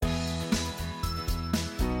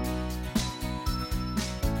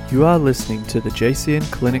You are listening to the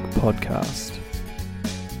JCN Clinic Podcast.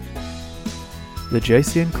 The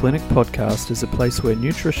JCN Clinic Podcast is a place where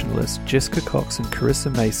nutritionalists Jessica Cox and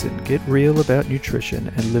Carissa Mason get real about nutrition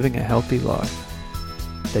and living a healthy life.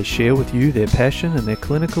 They share with you their passion and their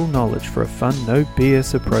clinical knowledge for a fun, no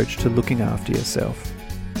BS approach to looking after yourself.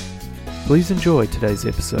 Please enjoy today's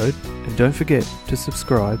episode and don't forget to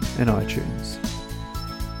subscribe in iTunes.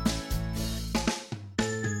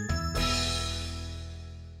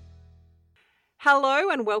 Hello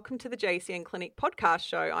and welcome to the JCN Clinic Podcast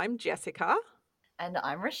Show. I'm Jessica. And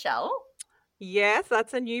I'm Rochelle. Yes,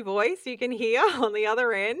 that's a new voice you can hear on the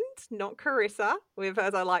other end, not Carissa. We've,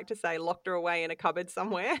 as I like to say, locked her away in a cupboard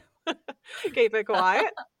somewhere. Keep her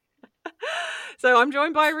quiet. So I'm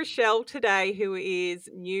joined by Rochelle today, who is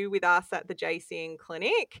new with us at the JCN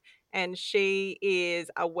Clinic, and she is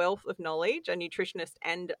a wealth of knowledge, a nutritionist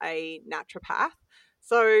and a naturopath.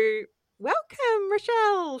 So welcome,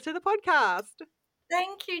 Rochelle, to the podcast.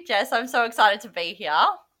 Thank you, Jess. I'm so excited to be here.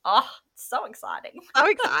 Oh, it's so exciting. So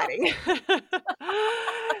exciting.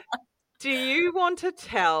 Do you want to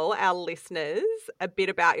tell our listeners a bit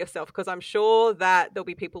about yourself? Because I'm sure that there'll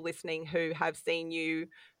be people listening who have seen you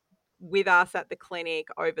with us at the clinic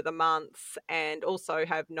over the months and also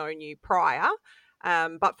have known you prior.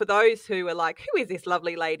 But for those who are like, who is this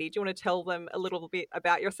lovely lady? Do you want to tell them a little bit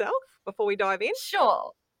about yourself before we dive in?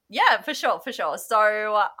 Sure. Yeah, for sure.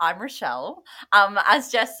 So I'm Rochelle.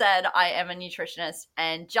 As Jess said, I am a nutritionist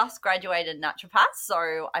and just graduated naturopath.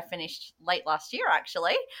 So I finished late last year,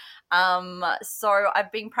 actually. So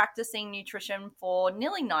I've been practicing nutrition for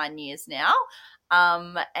nearly 9 years now.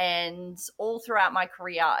 And all throughout my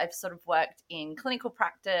career, I've sort of worked in clinical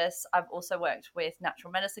practice. I've also worked with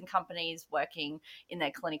natural medicine companies, working in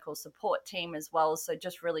their clinical support team as well. So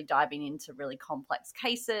just really diving into really complex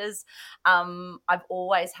cases. I've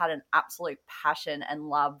always had an absolute passion and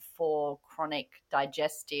love for chronic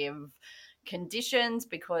digestive conditions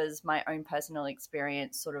because my own personal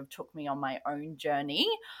experience sort of took me on my own journey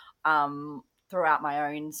throughout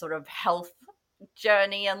my own sort of health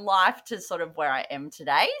journey and life to sort of where I am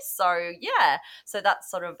today. So yeah, so that's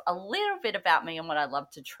sort of a little bit about me and what I love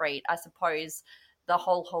to treat. I suppose the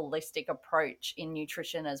whole holistic approach in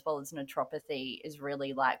nutrition as well as naturopathy is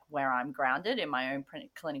really like where I'm grounded in my own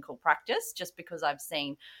clinical practice, just because I've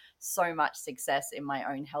seen so much success in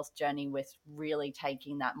my own health journey with really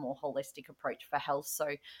taking that more holistic approach for health. So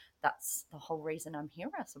that's the whole reason I'm here,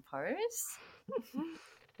 I suppose.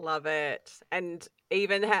 Love it. And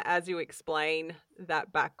even as you explain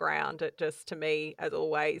that background, it just, to me, as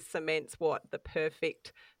always, cements what the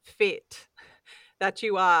perfect fit that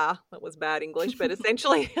you are. That was bad English, but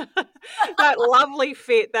essentially that lovely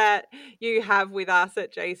fit that you have with us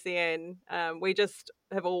at JCN. We just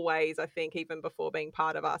have always, I think, even before being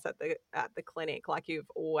part of us at the clinic, like you've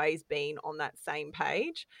always been on that same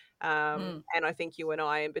page. And I think you and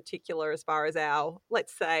I in particular, as far as our,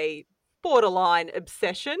 let's say, borderline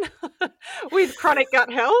obsession with chronic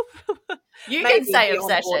gut health. You can say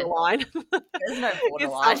obsession. Borderline. There's no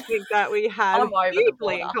borderline. It's something that we have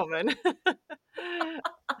deeply in common.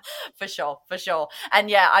 For sure.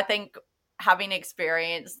 And yeah, I think having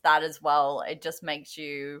experienced that as well, it just makes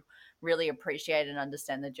you really appreciate and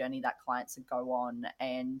understand the journey that clients go on,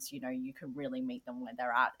 and you know, you can really meet them where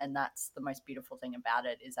they're at. And that's the most beautiful thing about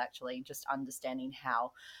it, is actually just understanding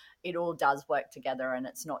how it all does work together, and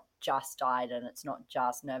it's not just diet, and it's not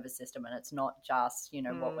just nervous system, and it's not just, you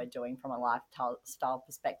know, what we're doing from a lifestyle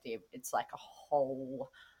perspective. It's like a whole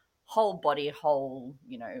body, whole,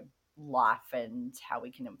 you know, life, and how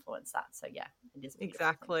we can influence that. So yeah, it is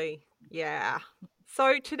exactly. Yeah.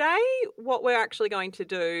 So today what we're actually going to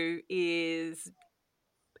do is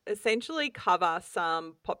essentially cover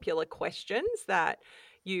some popular questions that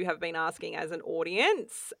you have been asking as an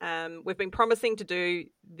audience. We've been promising to do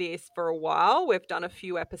this for a while. We've done a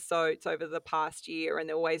few episodes over the past year and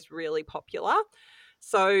they're always really popular.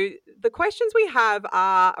 So the questions we have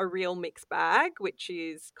are a real mixed bag, which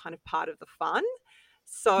is kind of part of the fun.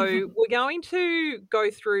 So we're going to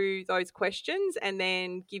go through those questions and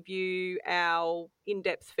then give you our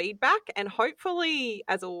in-depth feedback. And hopefully,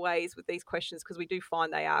 as always with these questions, because we do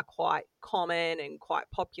find they are quite common and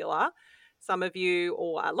quite popular, some of you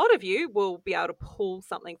or a lot of you will be able to pull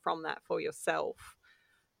something from that for yourself.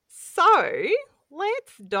 So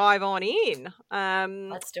let's dive on in.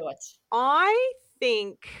 Let's do it. I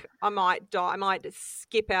think I might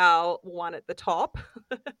skip our one at the top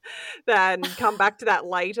then come back to that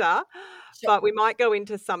later. Sure. But we might go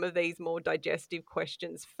into some of these more digestive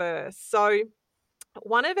questions first. So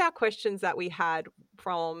one of our questions that we had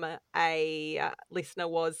from a listener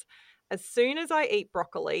was, as soon as I eat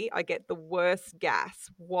broccoli, I get the worst gas.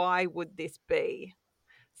 Why would this be?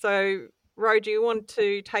 So, Ro, do you want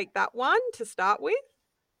to take that one to start with?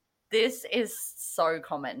 This is so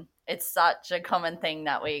common. It's such a common thing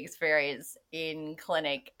that we experience in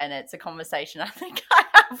clinic, and it's a conversation I think I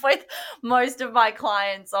have with most of my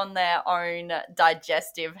clients on their own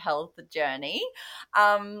digestive health journey.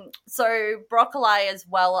 So broccoli, as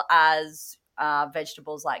well as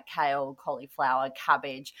vegetables like kale, cauliflower,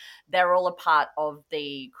 cabbage, they're all a part of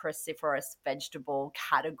the cruciferous vegetable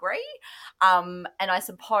category. And I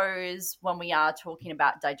suppose when we are talking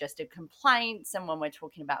about digestive complaints and when we're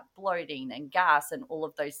talking about bloating and gas and all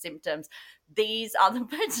of those symptoms, these are the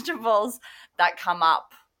vegetables that come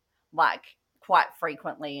up like quite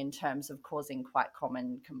frequently in terms of causing quite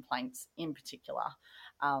common complaints, in particular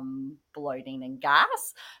bloating and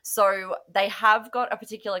gas. So they have got a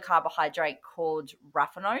particular carbohydrate called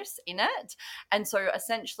raffinose in it. And so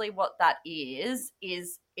essentially what that is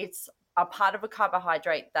it's a part of a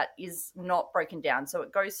carbohydrate that is not broken down. So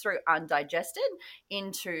it goes through undigested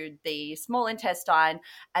into the small intestine,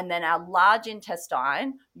 and then our large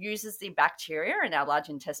intestine uses the bacteria in our large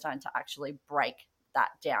intestine to actually break that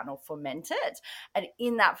down or ferment it. And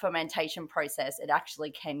in that fermentation process, it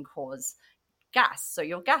actually can cause gas, so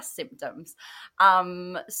your gas symptoms.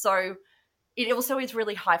 So it also is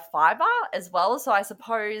really high fiber as well. So I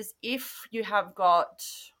suppose if you have got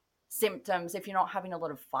symptoms, if you're not having a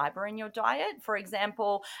lot of fiber in your diet, for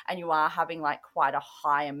example, and you are having like quite a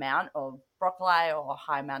high amount of broccoli or a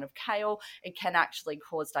high amount of kale, it can actually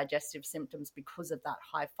cause digestive symptoms because of that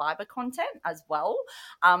high fiber content as well.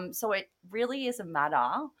 So it really is a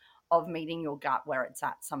matter of meeting your gut where it's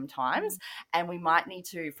at sometimes. And we might need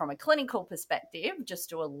to, from a clinical perspective, just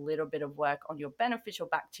do a little bit of work on your beneficial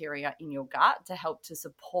bacteria in your gut to help to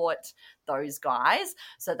support those guys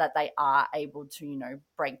so that they are able to,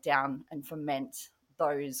 break down and ferment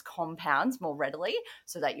those compounds more readily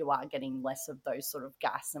so that you are getting less of those sort of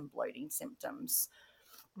gas and bloating symptoms.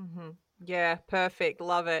 Mm-hmm. Yeah, perfect.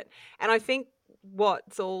 Love it. And I think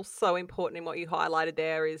what's also important in what you highlighted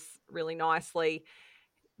there is really nicely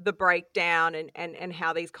the breakdown and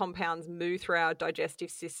how these compounds move through our digestive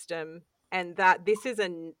system, and that this is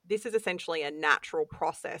essentially a natural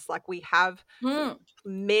process. Like we have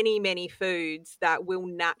many foods that will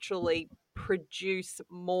naturally produce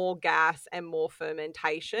more gas and more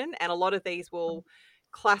fermentation, and a lot of these will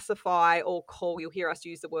classify or call, you'll hear us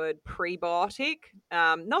use the word prebiotic.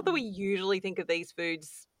 Not that we usually think of these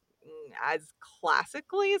foods as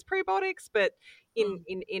classically as prebiotics, but in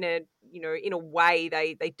a in a way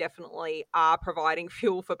they definitely are providing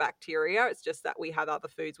fuel for bacteria. It's just that we have other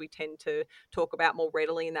foods we tend to talk about more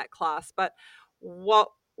readily in that class. But what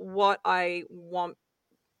I want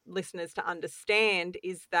listeners to understand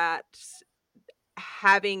is that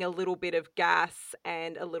having a little bit of gas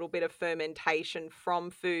and a little bit of fermentation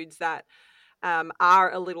from foods that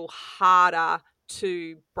are a little harder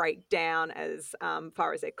to break down as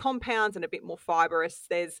far as their compounds and a bit more fibrous,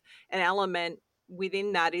 there's an element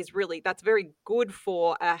within that that's very good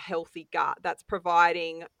for a healthy gut. That's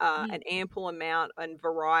providing an ample amount and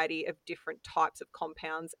variety of different types of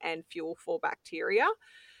compounds and fuel for bacteria.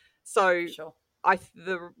 So Sure.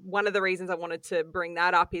 One of the reasons I wanted to bring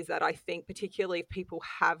that up is that I think particularly if people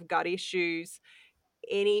have gut issues,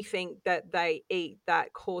 anything that they eat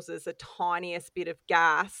that causes the tiniest bit of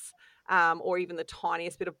gas or even the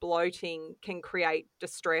tiniest bit of bloating can create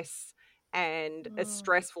distress and a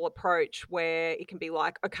stressful approach where it can be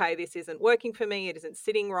like, okay, this isn't working for me, it isn't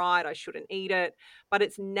sitting right, I shouldn't eat it. But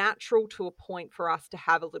it's natural to a point for us to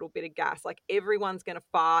have a little bit of gas. Like everyone's going to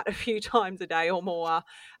fart a few times a day or more.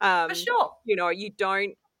 For sure.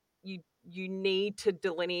 You need to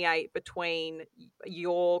delineate between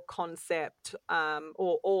your concept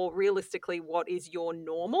or realistically what is your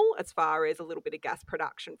normal as far as a little bit of gas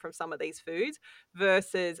production from some of these foods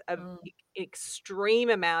versus an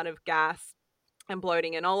extreme amount of gas and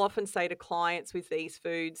bloating. And I'll often say to clients with these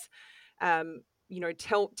foods,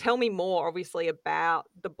 tell me more obviously about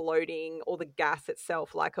the bloating or the gas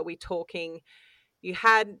itself. Like, are we talking you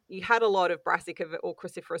had a lot of brassica or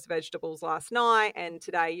cruciferous vegetables last night and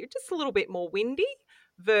today you're just a little bit more windy,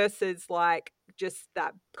 versus like just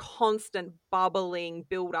that constant bubbling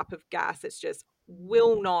buildup of gas. It's just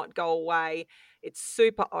will not go away. It's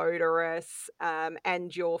super odorous,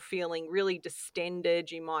 and you're feeling really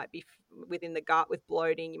distended. You might be within the gut with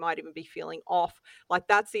bloating. You might even be feeling off. Like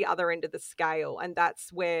that's the other end of the scale, and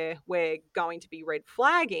that's where we're going to be red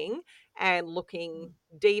flagging and looking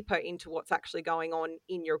deeper into what's actually going on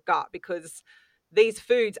in your gut, because these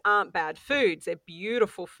foods aren't bad foods. They're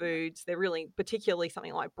beautiful foods. They're really, particularly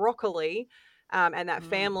something like broccoli, and that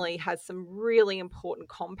family has some really important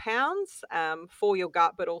compounds for your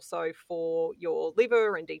gut, but also for your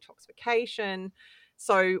liver and detoxification.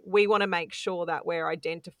 So we want to make sure that we're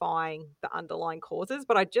identifying the underlying causes.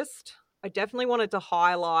 But I definitely wanted to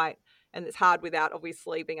highlight, and it's hard without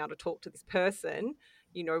obviously being able to talk to this person,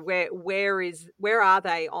 you know, where are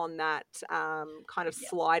they on that kind of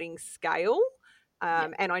sliding scale?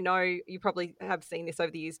 And I know you probably have seen this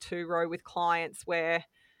over the years too, Ro, with clients where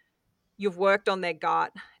you've worked on their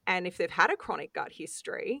gut, and if they've had a chronic gut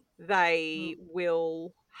history, they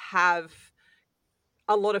will have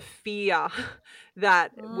a lot of fear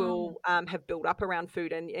that will have built up around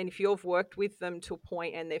food. And if you've worked with them to a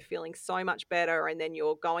point and they're feeling so much better, and then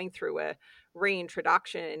you're going through a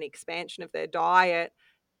reintroduction and expansion of their diet,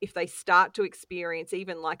 if they start to experience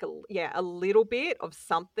even like a little bit of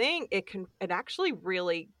something, it actually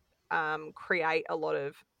really create a lot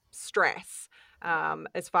of stress,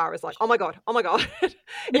 as far as like, oh my god,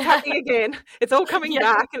 it's happening again, it's all coming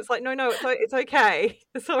back, and it's like, no, it's okay,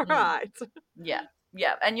 it's all right.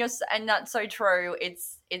 Yeah, and that's so true.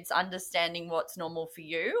 It's understanding what's normal for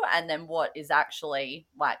you, and then what is actually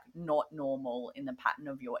like not normal in the pattern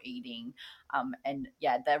of your eating. And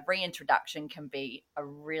yeah, the reintroduction can be a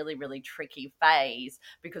really, really tricky phase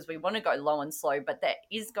because we want to go low and slow, but there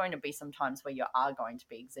is going to be some times where you are going to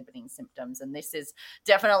be exhibiting symptoms, and this is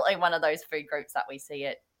definitely one of those food groups that we see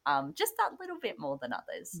it just that little bit more than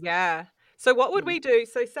others. Yeah. So what would we do?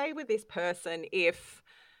 So say with this person, if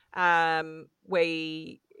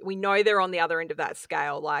we know they're on the other end of that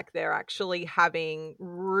scale, like they're actually having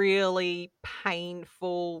really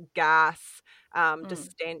painful gas,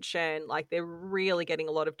 distension, like they're really getting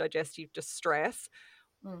a lot of digestive distress.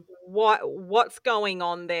 What's going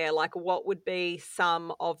on there? Like, what would be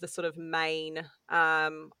some of the sort of main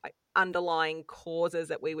underlying causes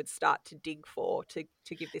that we would start to dig for to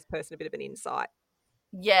give this person a bit of an insight?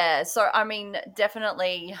 Yeah, so I mean,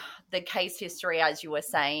 definitely the case history, as you were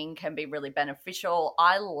saying, can be really beneficial.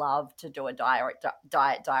 I love to do a diet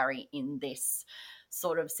diary in this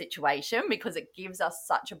sort of situation because it gives us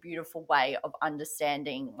such a beautiful way of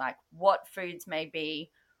understanding like what foods may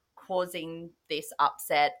be causing this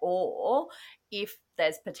upset, or if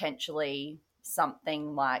there's potentially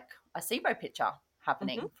something like a SIBO picture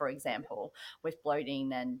happening, for example, with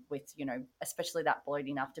bloating and with, especially that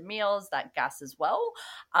bloating after meals, that gas as well.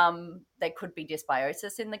 There could be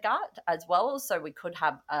dysbiosis in the gut as well. So we could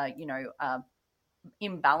have,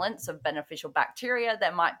 imbalance of beneficial bacteria.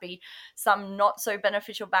 There might be some not so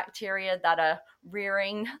beneficial bacteria that are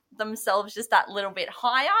rearing themselves just that little bit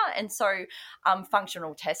higher. And so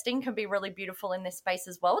functional testing can be really beautiful in this space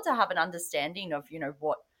as well, to have an understanding of,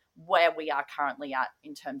 where we are currently at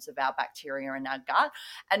in terms of our bacteria in our gut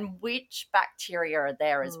and which bacteria are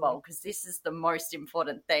there as well, because this is the most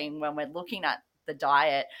important thing when we're looking at the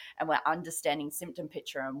diet and we're understanding symptom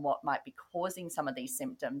picture and what might be causing some of these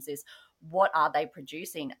symptoms is what are they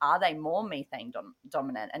producing? Are they more methane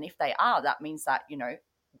dominant? And if they are, that means that,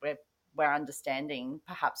 we're understanding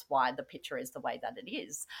perhaps why the picture is the way that it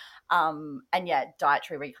is. And yeah,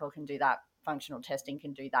 dietary recall can do that. Functional testing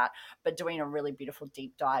can do that, but doing a really beautiful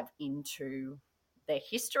deep dive into their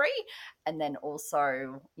history and then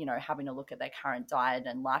also, having a look at their current diet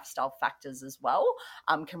and lifestyle factors as well,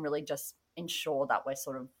 can really just ensure that we're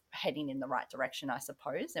sort of heading in the right direction, I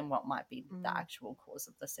suppose, and what might be the actual cause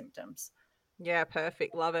of the symptoms. Yeah,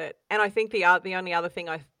 perfect. Love it. And I think the only other thing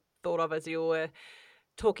I thought of as you were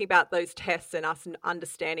talking about those tests and us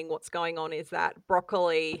understanding what's going on is that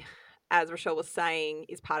broccoli, as Rochelle was saying,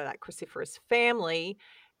 is part of that cruciferous family.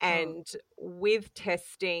 And with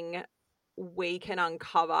testing, we can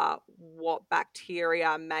uncover what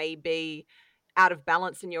bacteria may be out of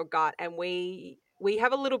balance in your gut. And we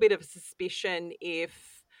have a little bit of a suspicion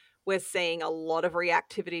if we're seeing a lot of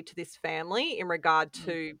reactivity to this family in regard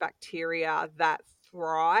to bacteria that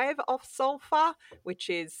thrive off sulfur, which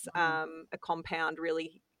is a compound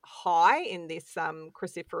really high in this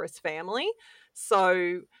cruciferous family.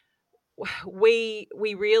 So we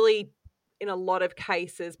really, in a lot of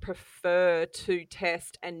cases, prefer to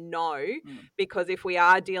test and know, because if we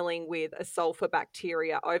are dealing with a sulfur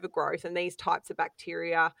bacteria overgrowth, and these types of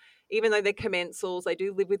bacteria, even though they're commensals, they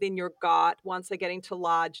do live within your gut. Once they get into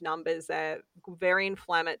large numbers, they're very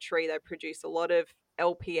inflammatory. They produce a lot of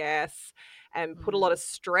LPS and put a lot of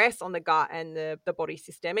stress on the gut and the body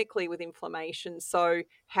systemically with inflammation. So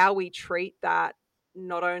how we treat that,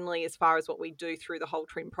 not only as far as what we do through the whole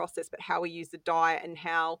trim process, but how we use the diet and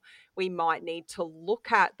how we might need to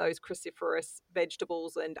look at those cruciferous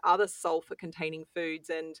vegetables and other sulfur containing foods,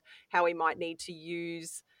 and how we might need to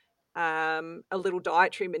use a little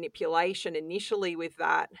dietary manipulation initially with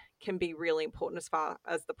that can be really important as far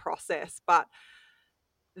as the process. But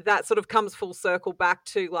that sort of comes full circle back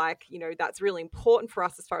to, like, that's really important for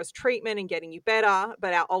us as far as treatment and getting you better.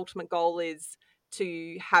 But our ultimate goal is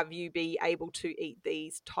to have you be able to eat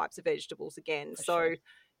these types of vegetables again. For So,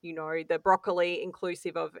 sure. The broccoli,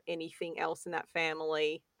 inclusive of anything else in that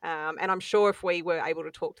family. And I'm sure if we were able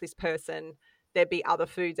to talk to this person, there'd be other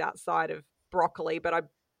foods outside of broccoli, but I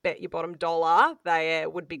bet your bottom dollar there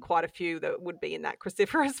would be quite a few that would be in that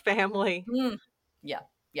cruciferous family. Yeah.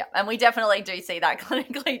 Yeah. And we definitely do see that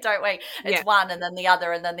clinically, don't we? It's Yeah. one and then the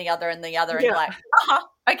other and then the other and the other. And Yeah. you're like,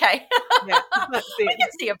 okay. Yeah, that's We it. can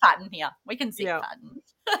see a pattern here. We can see Yeah. a pattern.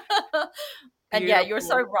 And yeah, you're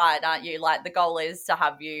so right, aren't you? Like, the goal is to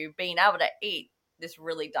have you being able to eat this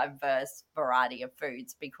really diverse variety of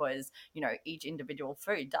foods, because each individual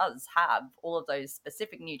food does have all of those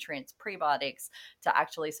specific nutrients, prebiotics, to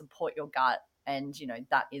actually support your gut. And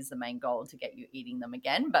that is the main goal, to get you eating them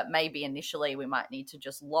again. But maybe initially we might need to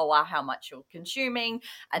just lower how much you're consuming,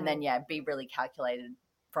 and then be really calculated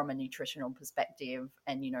from a nutritional perspective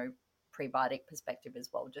and prebiotic perspective as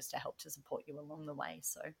well, just to help to support you along the way.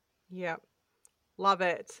 So yeah, love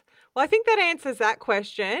it. Well, I think that answers that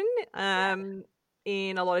question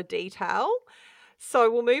in a lot of detail.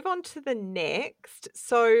 So we'll move on to the next.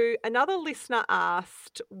 So another listener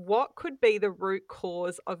asked, what could be the root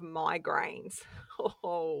cause of migraines?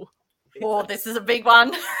 This is a big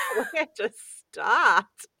one. Where to start?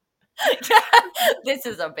 This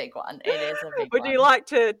is a big one. It is a big one. Would you like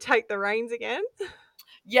to take the reins again?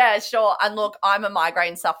 Yeah, sure. And look, I'm a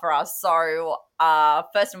migraine sufferer. So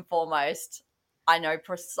first and foremost, I know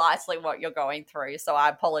precisely what you're going through. So I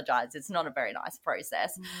apologize. It's not a very nice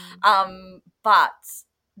process. But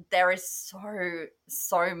there is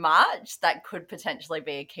so much that could potentially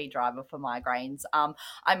be a key driver for migraines.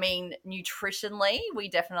 I mean, nutritionally, we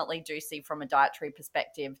definitely do see from a dietary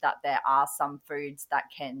perspective that there are some foods that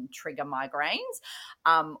can trigger migraines.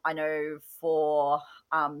 I know for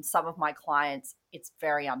some of my clients, it's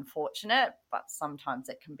very unfortunate, but sometimes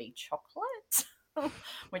it can be chocolate.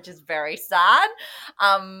 Which is very sad.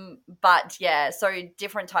 But yeah, so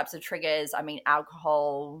different types of triggers. I mean,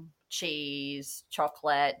 alcohol, cheese,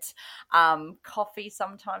 chocolate, coffee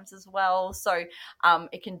sometimes as well. So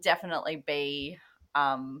it can definitely be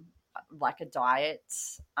like a diet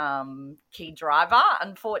key driver,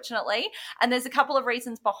 unfortunately. And there's a couple of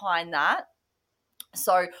reasons behind that.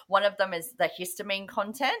 So one of them is the histamine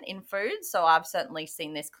content in food. So I've certainly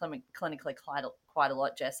seen this clinically quite a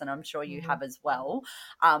lot, Jess, and I'm sure you have as well,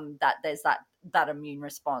 that there's that immune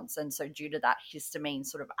response. And so due to that histamine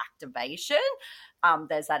sort of activation,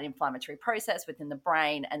 there's that inflammatory process within the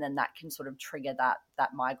brain, and then that can sort of trigger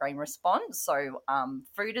that migraine response. So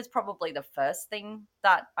food is probably the first thing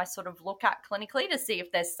that I sort of look at clinically to see if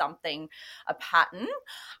there's a pattern.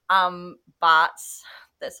 But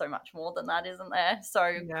there's so much more than that, isn't there?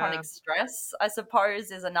 So chronic stress, I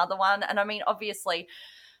suppose, is another one. And I mean, obviously,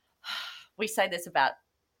 we say this about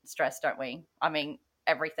stress, don't we? I mean,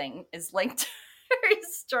 everything is linked to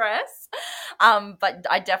stress. But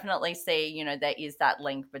I definitely see, there is that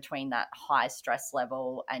link between that high stress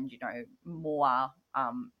level and,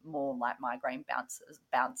 more like migraine bounce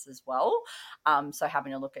as well. So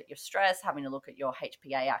having a look at your stress, having a look at your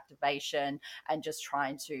HPA activation, and just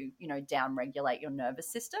trying to, down regulate your nervous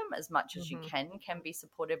system as much as you can be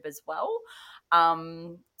supportive as well.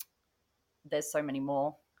 There's so many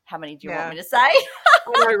more. How many do you want me to say? I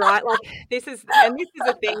know, right? Like this is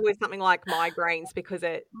a thing with something like migraines, because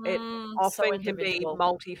it often can be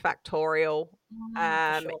multifactorial.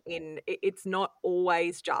 Sure. It's not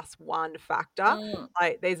always just one factor.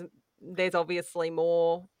 Like there's obviously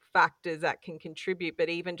more factors that can contribute, but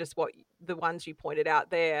even just the ones you pointed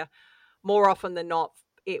out there, more often than not,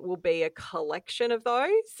 it will be a collection of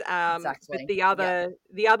those. Exactly. But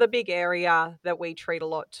the other big area that we treat a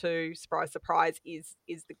lot too, surprise, is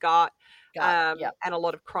the gut. And a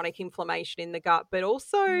lot of chronic inflammation in the gut, but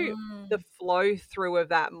also the flow through of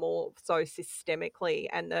that more so systemically,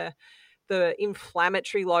 and the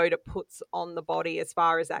inflammatory load it puts on the body as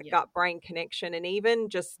far as that gut-brain connection, and even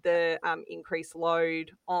just the increased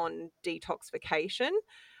load on detoxification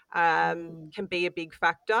can be a big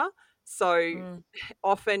factor. So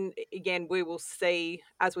often, again, we will see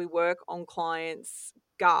as we work on clients'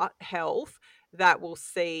 gut health that we'll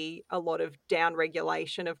see a lot of down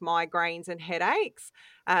regulation of migraines and headaches.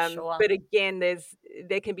 But again,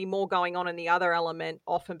 there can be more going on in the other element,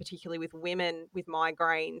 often particularly with women with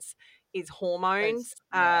migraines, is hormones.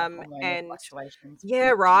 Hormonal And fluctuations. yeah,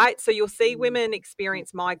 right. So you'll see Mm. women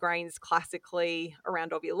experience migraines classically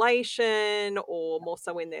around ovulation, or more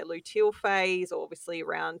so in their luteal phase, or obviously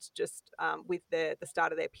around just with the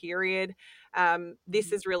start of their period.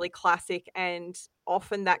 This is really classic, and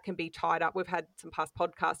often that can be tied up. We've had some past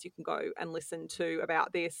podcasts you can go and listen to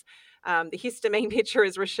about this. The histamine picture,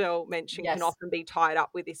 as Rochelle mentioned, can Yes. often be tied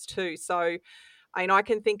up with this too. So I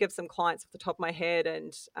can think of some clients off the top of my head,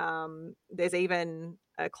 and there's even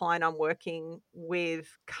a client I'm working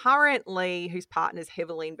with currently whose partner's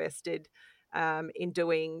heavily invested in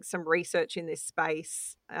doing some research in this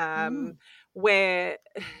space, where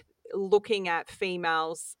looking at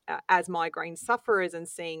females as migraine sufferers and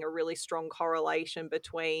seeing a really strong correlation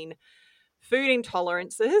between food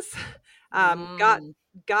intolerances,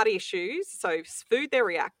 gut issues, so food they're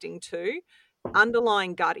reacting to,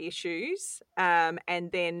 underlying gut issues,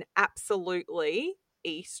 and then absolutely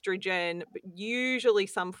estrogen, but usually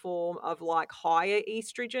some form of like higher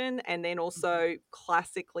estrogen, and then also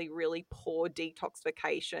classically really poor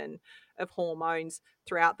detoxification of hormones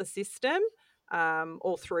throughout the system,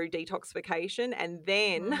 or through detoxification. And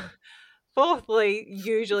then fourthly,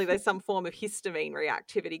 usually there's some form of histamine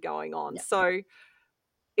reactivity going on. Yep. So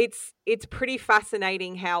it's pretty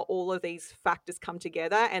fascinating how all of these factors come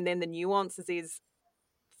together, and then the nuances is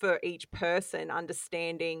for each person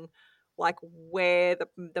understanding like where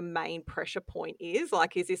the main pressure point is.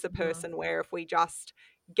 Like, is this a person where if we just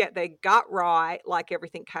get their gut right, like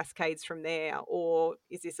everything cascades from there? Or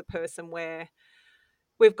is this a person where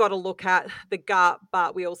we've got to look at the gut,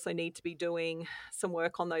 but we also need to be doing some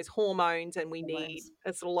work on those hormones, and we need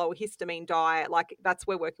a sort of lower histamine diet? Like, that's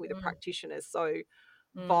where working with a practitioner is so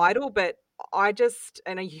vital. But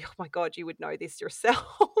and oh my God, you would know this yourself,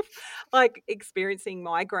 like experiencing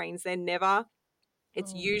migraines,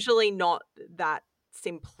 it's usually not that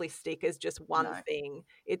simplistic as just one thing.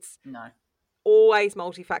 It's always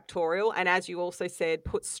multifactorial. And as you also said,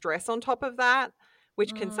 put stress on top of that,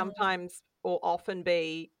 which can sometimes or often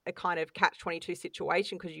be a kind of catch-22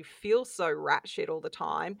 situation, because you feel so rat shit all the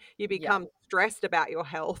time. You become stressed about your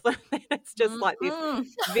health. And it's just like this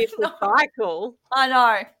vicious cycle. I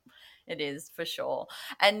know. It is, for sure.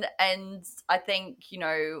 And I think,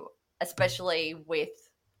 especially with,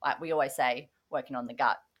 like we always say, working on the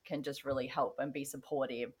gut can just really help and be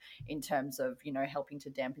supportive in terms of, helping to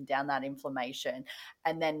dampen down that inflammation.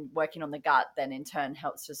 And then working on the gut then in turn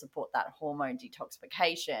helps to support that hormone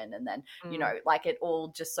detoxification. And then, like it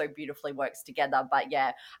all just so beautifully works together. But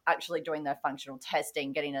yeah, actually doing the functional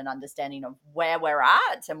testing, getting an understanding of where we're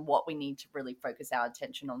at and what we need to really focus our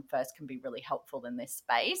attention on first can be really helpful in this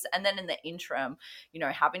space. And then in the interim,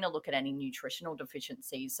 having a look at any nutritional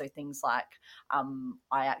deficiencies. So things like,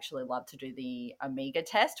 I actually love to do the omega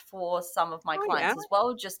test for some of my clients as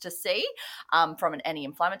well, just to see from an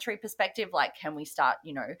anti-inflammatory perspective, like can we start,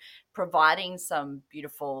 providing some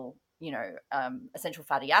beautiful, essential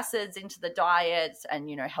fatty acids into the diet and,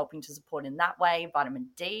 helping to support in that way, vitamin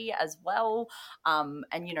D as well. And,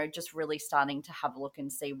 just really starting to have a look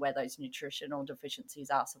and see where those nutritional deficiencies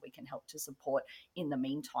are so we can help to support in the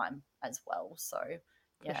meantime as well. So,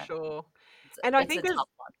 yeah. For sure. And I think it's a tough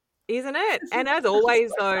one. Isn't it? And as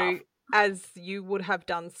always, so though, tough. As you would have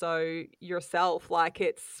done so yourself, like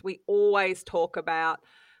we always talk about,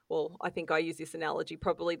 well, I think I use this analogy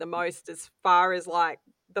probably the most as far as like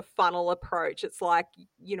the funnel approach. It's like,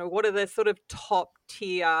 what are the sort of top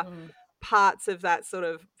tier parts of that sort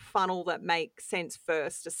of funnel that make sense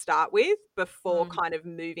first to start with before kind of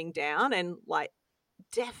moving down? And like,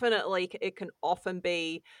 definitely it can often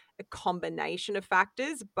be a combination of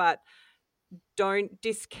factors, but don't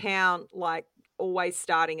discount like always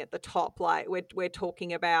starting at the top. Like we're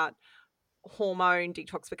talking about hormone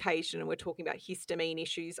detoxification and we're talking about histamine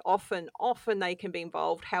issues. Often they can be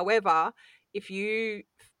involved. However, if you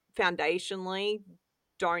foundationally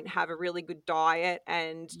don't have a really good diet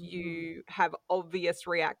and you have obvious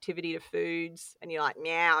reactivity to foods and you're like,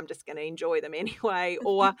 yeah, I'm just going to enjoy them anyway.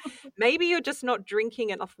 Or maybe you're just not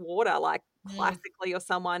drinking enough water. Like classically, you're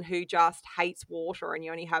someone who just hates water and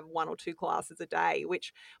you only have 1 or 2 glasses a day,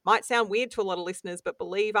 which might sound weird to a lot of listeners, but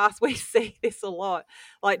believe us, we see this a lot.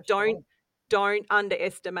 Like don't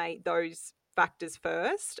underestimate those factors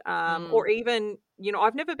first. Or even,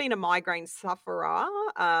 I've never been a migraine sufferer,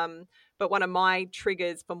 but one of my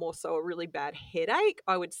triggers for more so a really bad headache,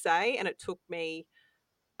 I would say, and it took me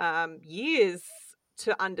years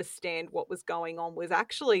to understand what was going on, was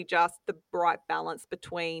actually just the right balance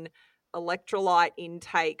between electrolyte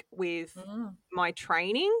intake with my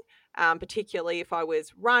training, particularly if I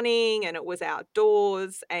was running and it was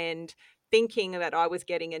outdoors, and thinking that I was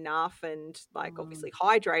getting enough and like obviously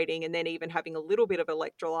hydrating and then even having a little bit of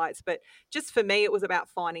electrolytes. But just for me, it was about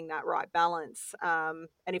finding that right balance. And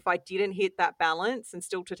if I didn't hit that balance, and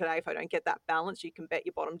still to today, if I don't get that balance, you can bet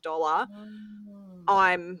your bottom dollar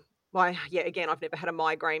again, I've never had a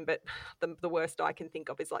migraine, but the worst I can think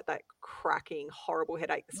of is like that cracking, horrible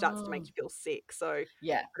headache that starts to make you feel sick. So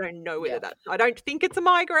Yeah. I don't know whether I don't think it's a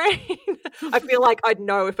migraine. I feel like I'd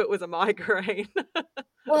know if it was a migraine.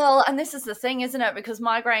 Well, and this is the thing, isn't it? Because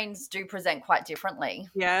migraines do present quite differently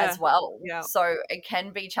as well. Yeah. So it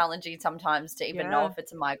can be challenging sometimes to even know if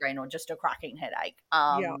it's a migraine or just a cracking headache.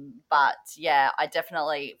 But yeah, I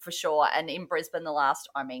definitely, for sure. And in Brisbane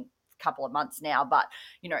couple of months now, but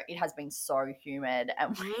it has been so humid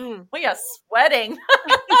and we are sweating.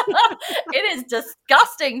 It is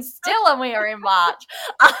disgusting still, and we are in March.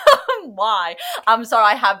 Why? So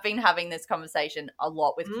I have been having this conversation a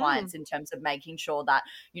lot with clients in terms of making sure that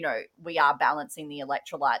we are balancing the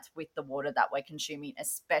electrolytes with the water that we're consuming,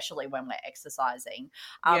 especially when we're exercising.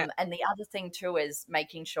 And the other thing too is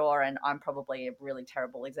making sure, and I'm probably a really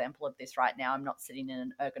terrible example of this right now, I'm not sitting in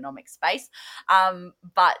an ergonomic space,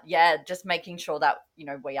 but yeah, just making sure that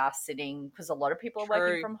we are sitting, because a lot of people are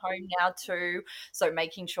working from home now too, so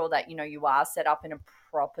making sure that you are set up in a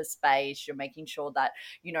proper space. You're making sure that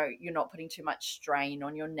you're not putting too much strain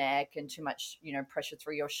on your neck and too much pressure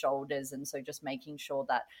through your shoulders, and so just making sure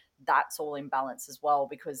that that's all in balance as well,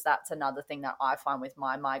 because that's another thing that I find with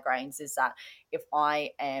my migraines is that if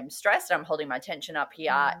I am stressed, I'm holding my tension up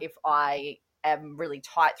here, if I am really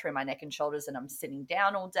tight through my neck and shoulders and I'm sitting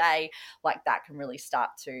down all day, like that can really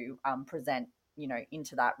start to present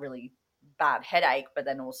into that really bad headache, but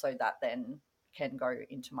then also that then can go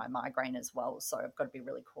into my migraine as well. So I've got to be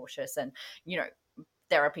really cautious, and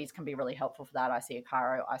therapies can be really helpful for that. I see a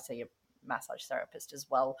chiro, I see a massage therapist as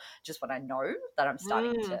well, just when I know that I'm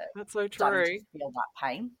starting to that's so starting true. to feel that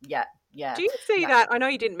pain. Yeah. Do you see that? I know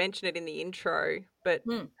you didn't mention it in the intro, but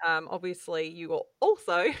obviously you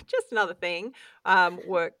also, just another thing,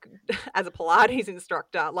 work as a Pilates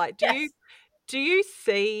instructor. Like, do you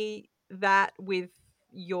see that with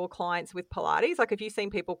your clients with Pilates? Like, have you seen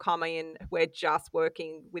people come in where just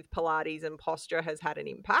working with Pilates and posture has had an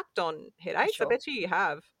impact on headaches? Sure. I bet you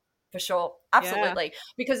have. For sure. Absolutely.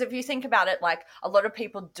 Because if you think about it, like a lot of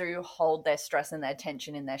people do hold their stress and their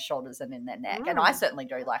tension in their shoulders and in their neck. And I certainly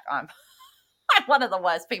do. Like I'm one of the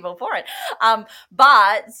worst people for it.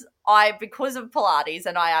 But because of Pilates,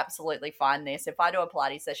 and I absolutely find this, if I do a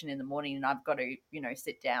Pilates session in the morning and I've got to,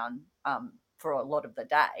 sit down for a lot of the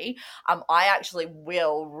day, I actually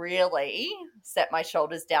will really set my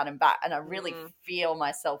shoulders down and back, and I really feel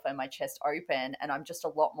myself and my chest open, and I'm just a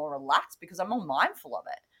lot more relaxed because I'm more mindful of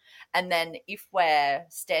it. And then if we're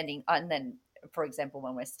standing, and then for example,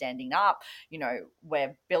 when we're standing up,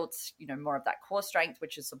 we're built, more of that core strength,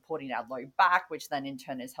 which is supporting our low back, which then in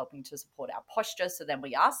turn is helping to support our posture. So then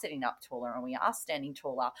we are sitting up taller and we are standing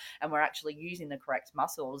taller, and we're actually using the correct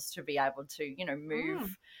muscles to be able to,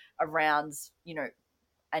 move around,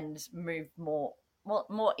 and move more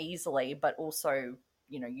easily, but also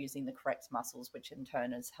using the correct muscles, which in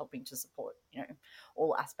turn is helping to support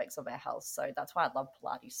all aspects of our health. So that's why I love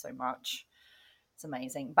Pilates so much. It's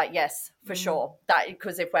amazing. But yes, for sure, that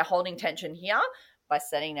because if we're holding tension here, by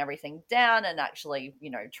setting everything down and actually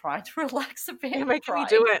trying to relax a bit, you're making me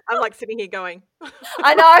do it. I'm like sitting here going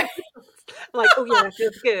I know. I'm like, oh yeah, it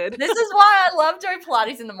feels good. This is why I love doing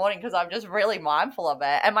Pilates in the morning, because I'm just really mindful of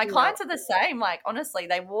it. And my clients are the same. Like honestly,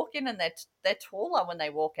 they walk in and they're taller when they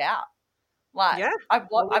walk out. Like I've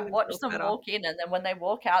watched them walk in, and then when they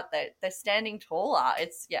walk out, they're standing taller.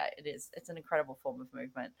 It's an incredible form of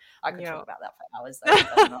movement. I could talk about that for hours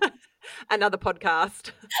though. Another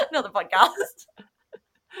podcast.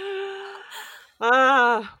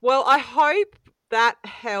 Well, I hope that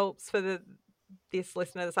helps for this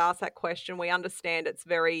listener that's asked that question. We understand it's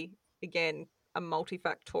very, again, a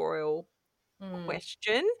multifactorial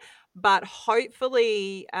question, but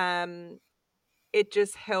hopefully it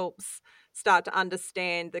just helps start to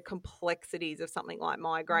understand the complexities of something like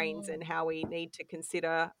migraines and how we need to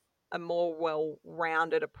consider a more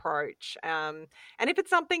well-rounded approach. And if it's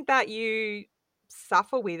something that you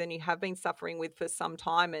suffer with and you have been suffering with for some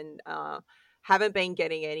time and haven't been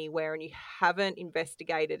getting anywhere, and you haven't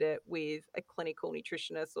investigated it with a clinical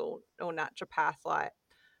nutritionist or naturopath, like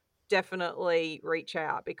definitely reach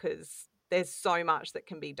out, because there's so much that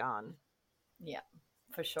can be done. Yeah,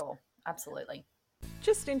 for sure. Absolutely.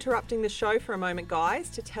 Just interrupting the show for a moment, guys,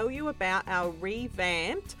 to tell you about our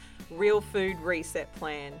revamped Real Food Reset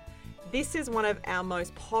Plan. This is one of our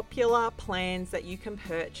most popular plans that you can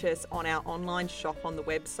purchase on our online shop on the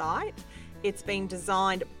website. It's been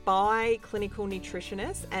designed by clinical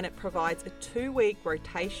nutritionists, and it provides a 2-week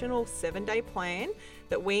rotational 7-day plan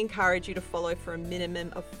that we encourage you to follow for a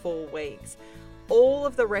minimum of 4 weeks. All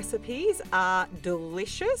of the recipes are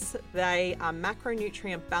delicious. They are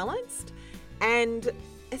macronutrient balanced, and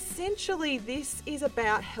essentially this is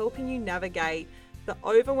about helping you navigate the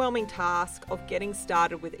overwhelming task of getting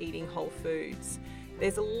started with eating whole foods.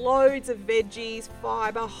 There's loads of veggies,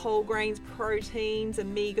 fiber, whole grains, proteins,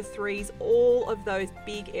 omega-3s, all of those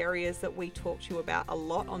big areas that we talk to you about a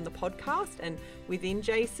lot on the podcast and within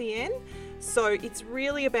JCN. So it's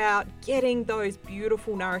really about getting those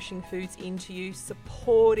beautiful, nourishing foods into you,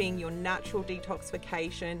 supporting your natural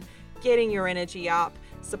detoxification, getting your energy up,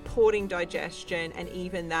 supporting digestion, and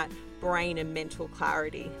even that brain and mental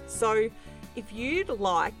clarity. So if you'd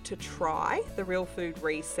like to try the Real Food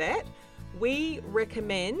Reset, we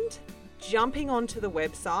recommend jumping onto the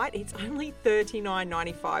website. It's only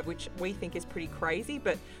 $39.95, which we think is pretty crazy,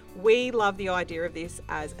 but we love the idea of this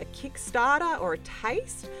as a Kickstarter or a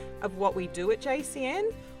taste of what we do at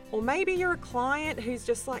JCN. Or maybe you're a client who's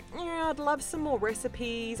just like, yeah, I'd love some more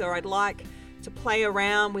recipes, or I'd like to play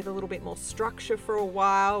around with a little bit more structure for a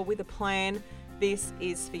while with a plan. This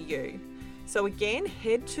is for you. So again,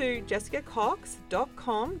 head to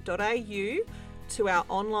jessicacox.com.au to our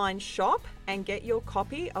online shop and get your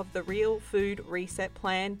copy of the Real Food Reset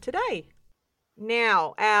Plan today.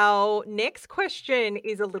 Now, our next question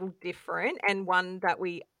is a little different, and one that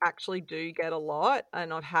we actually do get a lot,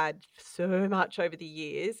 and I've had so much over the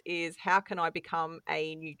years, is how can I become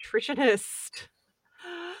a nutritionist?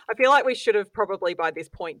 I feel like we should have probably by this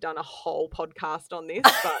point done a whole podcast on this,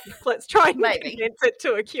 but let's try and Maybe. condense it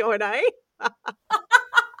to a Q&A.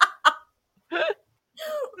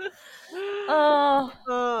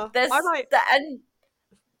 There's I might. and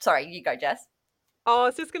sorry, you go, Jess. Oh, I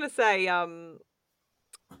was just going to say, I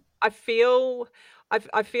feel like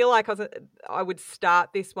I would start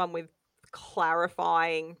this one with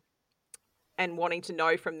clarifying and wanting to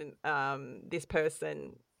know from this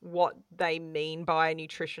person what they mean by a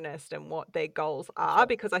nutritionist and what their goals are, Sure.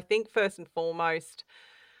 because I think first and foremost,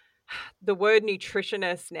 the word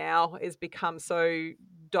nutritionist now has become so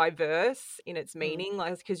diverse in its meaning,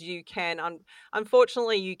 like, because you can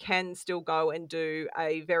unfortunately you can still go and do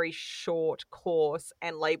a very short course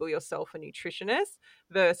and label yourself a nutritionist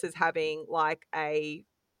versus having like a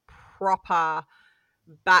proper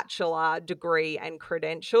bachelor degree and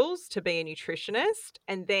credentials to be a nutritionist.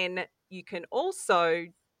 And then you can also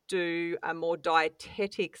do a more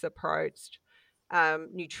dietetics approach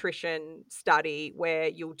nutrition study where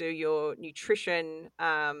you'll do your nutrition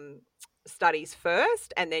studies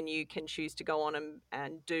first, and then you can choose to go on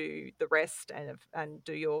and do the rest and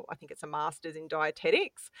do your, I think it's a master's in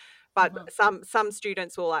dietetics. But some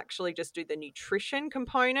students will actually just do the nutrition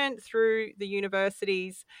component through the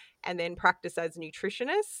universities and then practice as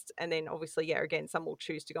nutritionists. And then obviously, again, some will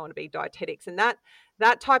choose to go on to be dietetics. And that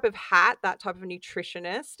type of hat, that type of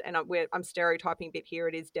nutritionist, and I'm stereotyping a bit here,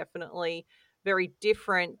 it is definitely very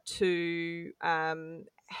different to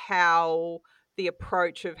how the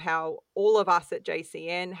approach of how all of us at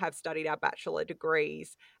JCN have studied our bachelor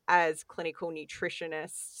degrees as clinical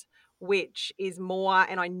nutritionists, which is more,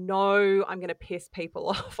 and I know I'm going to piss people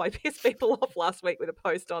off. I pissed people off last week with a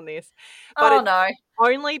post on this. But no.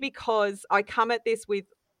 Only because I come at this with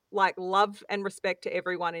like love and respect to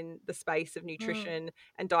everyone in the space of nutrition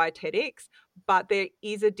and dietetics, but there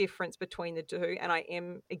is a difference between the two. And I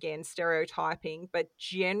am, again, stereotyping, but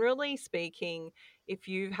generally speaking, if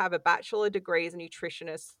you have a bachelor degree as a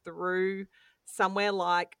nutritionist through somewhere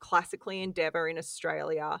like Classically Endeavour in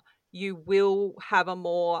Australia, you will have a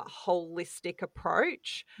more holistic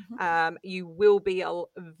approach. You will be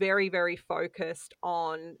very, very focused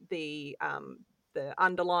on the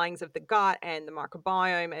underlyings of the gut and the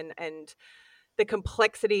microbiome and the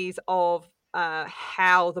complexities of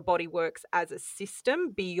how the body works as a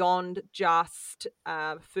system beyond just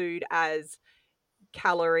food as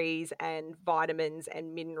calories and vitamins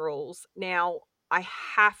and minerals. Now, I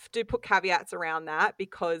have to put caveats around that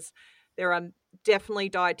because there are definitely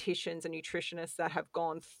dietitians and nutritionists that have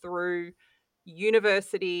gone through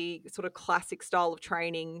university sort of classic style of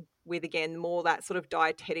training with, again, more that sort of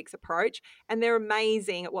dietetics approach, and they're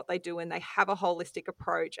amazing at what they do and they have a holistic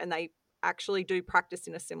approach and they actually do practice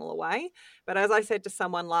in a similar way. But as I said to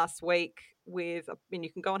someone last week you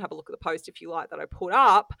can go and have a look at the post if you like that I put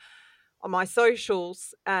up on my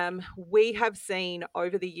socials, we have seen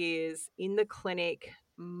over the years in the clinic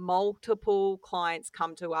multiple clients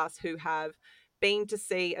come to us who have been to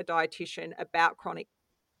see a dietitian about chronic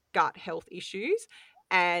gut health issues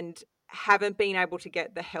and haven't been able to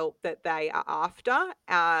get the help that they are after,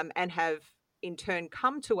 and have in turn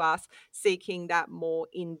come to us seeking that more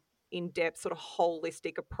in-depth sort of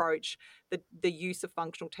holistic approach, the use of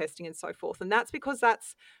functional testing and so forth. And that's because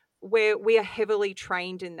that's where we are heavily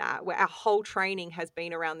trained in that, where our whole training has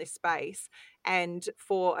been around this space. And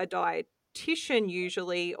for a dietitian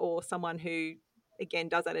usually, or someone who again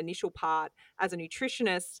does that initial part as a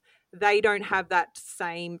nutritionist, they don't have that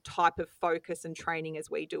same type of focus and training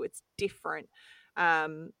as we do. It's different.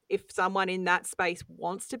 If someone in that space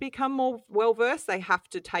wants to become more well-versed, they have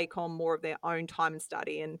to take on more of their own time and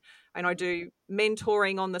study. And I do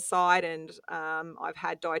mentoring on the side, and I've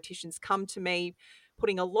had dietitians come to me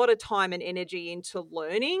putting a lot of time and energy into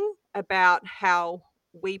learning about how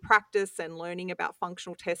we practice and learning about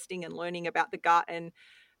functional testing and learning about the gut. And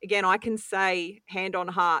again, I can say hand on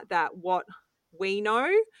heart that what we know,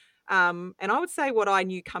 and I would say what I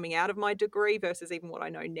knew coming out of my degree versus even what I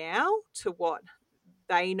know now to what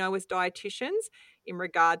they know as dietitians in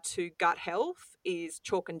regard to gut health, is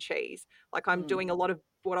chalk and cheese. Like, I'm doing a lot of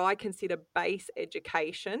what I consider base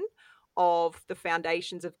education of the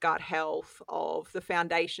foundations of gut health, of the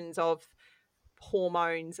foundations of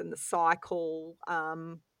hormones and the cycle,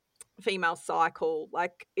 female cycle.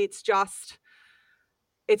 Like, it's just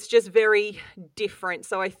very different.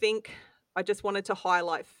 So I think I just wanted to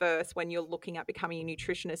highlight first, when you're looking at becoming a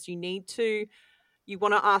nutritionist, you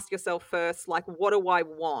want to ask yourself first, like, what do I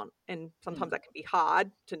want? And sometimes that can be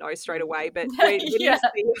hard to know straight away, but where do you see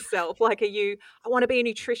yourself? Like, I want to be a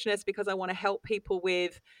nutritionist because I want to help people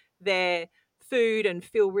with their food and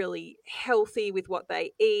feel really healthy with what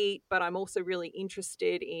they eat, but I'm also really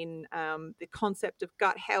interested in the concept of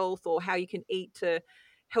gut health, or how you can eat to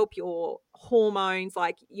help your hormones.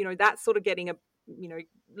 Like, that's sort of getting a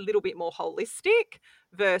little bit more holistic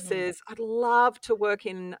versus I'd love to work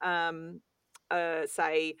in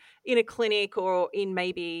say in a clinic or in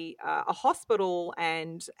maybe a hospital,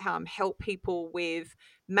 and help people with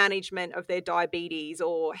management of their diabetes,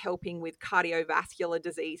 or helping with cardiovascular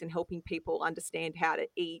disease, and helping people understand how to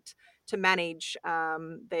eat to manage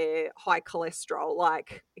their high cholesterol.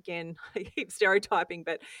 Like, again, I keep stereotyping,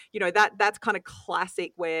 but that's kind of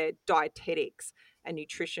classic where dietetics and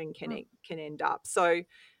nutrition can end up. So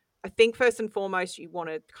I think first and foremost, you want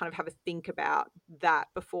to kind of have a think about that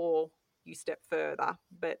before you step further.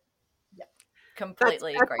 But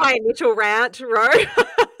completely that's agree. my initial rant, Ro.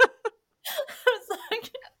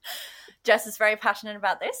 Jess is very passionate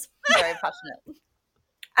about this. Very passionate.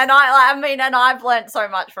 And I've learned so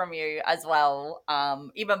much from you as well.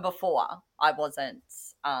 Even before I wasn't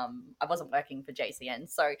working for JCN.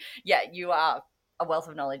 So yeah, you are a wealth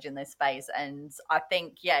of knowledge in this space. And I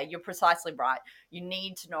think, you're precisely right. You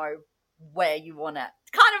need to know where you want to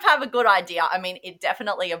kind of have a good idea. I mean, it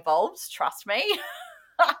definitely evolves, trust me.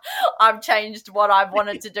 I've changed what I've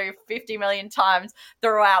wanted to do 50 million times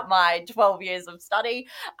throughout my 12 years of study.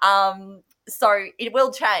 So it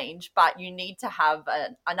will change, but you need to have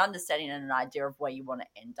an understanding and an idea of where you want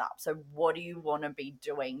to end up. So what do you want to be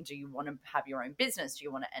doing? Do you want to have your own business? Do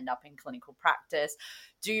you want to end up in clinical practice?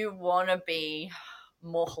 Do you want to be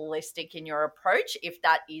more holistic in your approach? If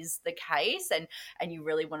that is the case, and you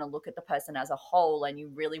really want to look at the person as a whole, and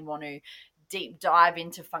you really want to deep dive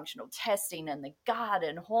into functional testing and the gut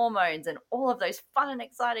and hormones and all of those fun and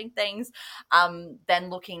exciting things, then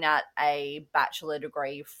looking at a bachelor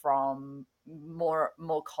degree from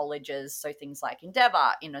more colleges. So things like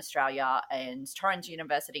Endeavour in Australia and Torrens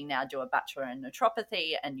University now do a bachelor in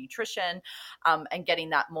naturopathy and nutrition, and getting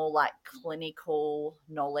that more like clinical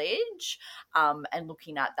knowledge, and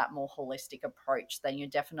looking at that more holistic approach, then you're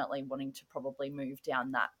definitely wanting to probably move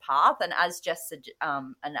down that path. And as Jess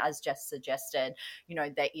suggested,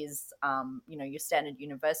 there is your standard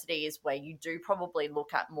universities where you do probably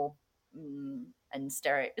look at more and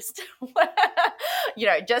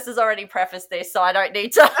Jess has already prefaced this, so I don't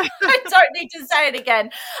need to say it again.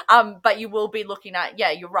 But you will be looking at,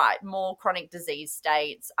 you're right, more chronic disease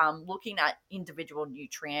states, looking at individual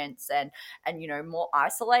nutrients and more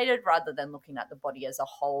isolated rather than looking at the body as a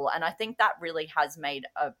whole. And I think that really has made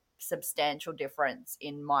a substantial difference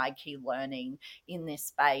in my key learning in this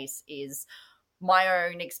space. Is my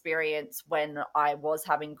own experience when I was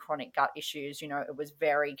having chronic gut issues. It was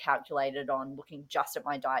very calculated on looking just at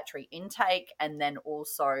my dietary intake, and then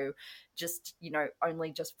also just,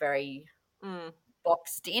 only just very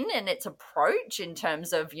boxed in its approach in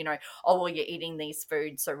terms of, oh, well, you're eating these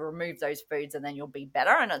foods, so remove those foods and then you'll be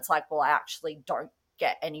better. And it's like, well, I actually don't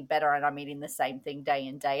get any better, and I'm eating the same thing day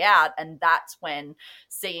in, day out. And that's when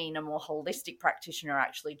seeing a more holistic practitioner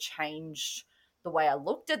actually changed the way I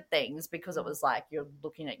looked at things, because it was like, you're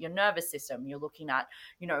looking at your nervous system, you're looking at,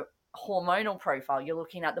 hormonal profile. You're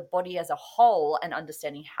looking at the body as a whole and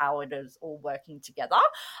understanding how it is all working together.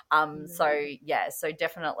 So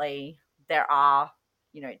definitely there are,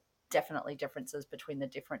 definitely differences between the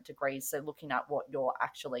different degrees. So looking at what you're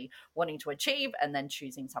actually wanting to achieve and then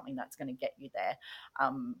choosing something that's going to get you there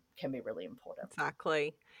can be really important.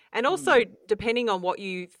 Exactly. And also, depending on what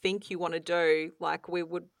you think you want to do, like we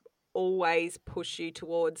would always push you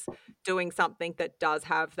towards doing something that does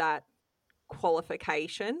have that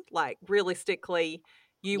qualification. Like realistically,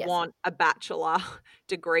 you Yes. want a bachelor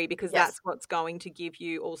degree because Yes. that's what's going to give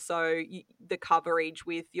you also the coverage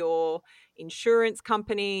with your insurance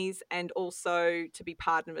companies and also to be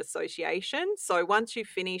part of an association. So once you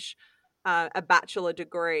finish a bachelor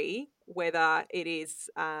degree, whether it is,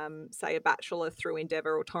 say, a bachelor through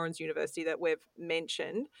Endeavour or Torrens University that we've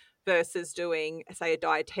mentioned versus doing, say, a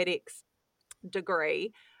dietetics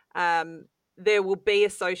degree, there will be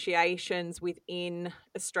associations within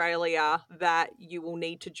Australia that you will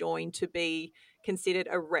need to join to be considered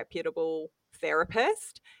a reputable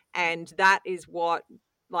therapist. And that is what,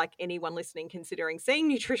 like anyone listening considering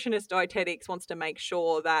seeing nutritionist dietetics wants to make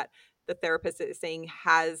sure that the therapist that they're seeing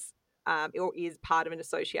has or is part of an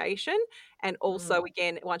association. And also,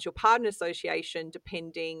 again, once you're part of an association,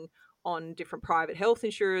 depending on different private health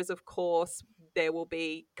insurers, of course, there will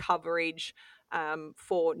be coverage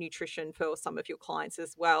for nutrition for some of your clients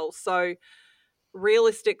as well. So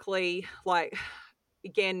realistically, like,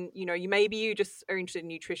 again, you just are interested in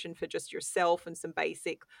nutrition for just yourself and some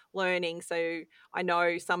basic learning. So I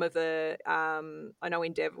know some of the, I know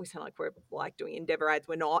Endeavour, we sound like we're like doing Endeavour ads.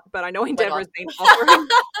 We're not, but I know Endeavour has been offering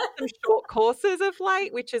some short courses of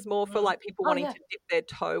late, which is more for like people wanting to dip their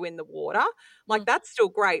toe in the water. Like that's still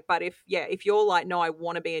great. But if you're like, no, I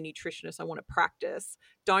want to be a nutritionist, I want to practice,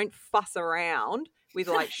 don't fuss around with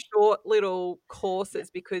like short little courses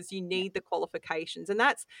because you need the qualifications. And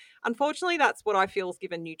unfortunately, that's what I feel has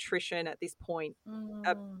given nutrition at this point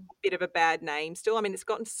a bit of a bad name still. I mean, it's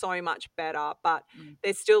gotten so much better, but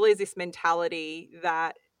there still is this mentality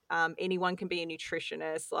that anyone can be a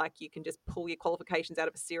nutritionist. Like you can just pull your qualifications out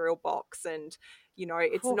of a cereal box and,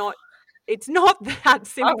 it's not that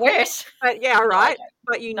simple. I wish. But yeah, right. No,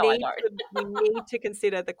 but you need to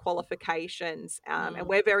consider the qualifications. And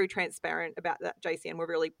we're very transparent about that, JC, and we're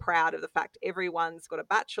really proud of the fact everyone's got a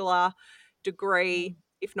bachelor degree,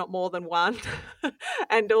 if not more than one.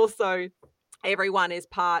 And also everyone is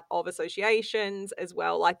part of associations as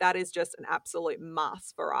well. Like that is just an absolute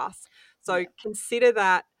must for us. So consider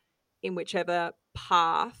that in whichever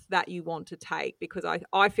path that you want to take, because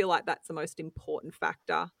I feel like that's the most important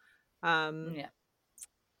factor.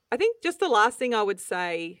 I think just the last thing I would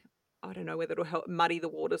say, I don't know whether it'll help muddy the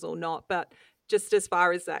waters or not, but just as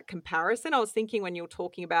far as that comparison, I was thinking when you were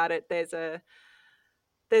talking about it, there's a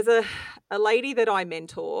lady that I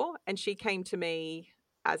mentor, and she came to me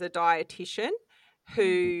as a dietitian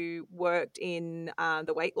who worked in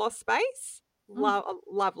the weight loss space.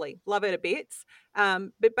 Lovely, love her to bits.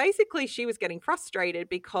 But basically she was getting frustrated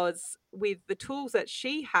because with the tools that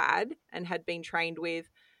she had and had been trained with,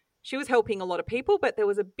 she was helping a lot of people, but there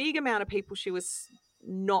was a big amount of people she was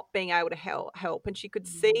not being able to help. And she could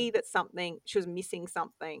see that she was missing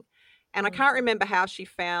something. And I can't remember how she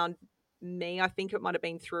found me. I think it might have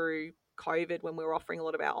been through COVID when we were offering a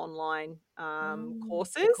lot of our online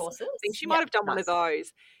courses. I think she might have done one of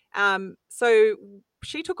those. So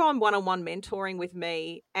she took on one-on-one mentoring with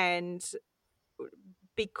me, and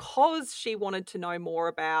because she wanted to know more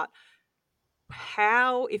about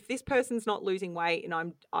how, if this person's not losing weight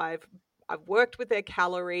and I've worked with their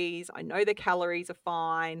calories, I know their calories are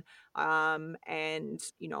fine, and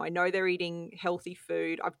I know they're eating healthy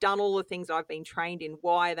food, I've done all the things I've been trained in,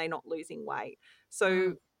 why are they not losing weight?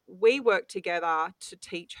 So we worked together to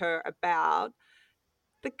teach her about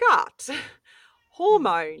the gut,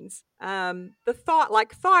 hormones, the thought,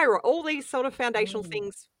 like thyroid, all these sort of foundational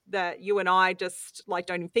things that you and I just like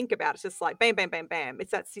don't even think about. It's just like bam, bam, bam, bam.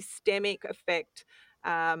 It's that systemic effect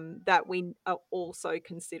that we are also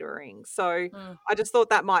considering. So I just thought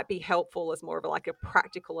that might be helpful as more of a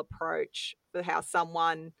practical approach for how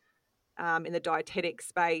someone in the dietetic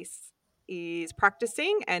space is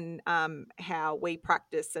practicing, and how we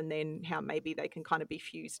practice, and then how maybe they can kind of be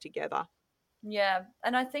fused together. Yeah.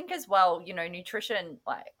 And I think as well, nutrition,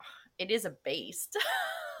 like, it is a beast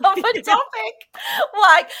of a topic.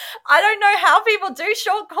 Like, I don't know how people do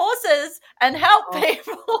short courses and help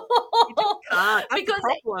people. Because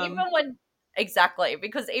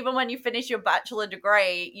even when you finish your bachelor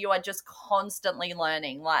degree, you are just constantly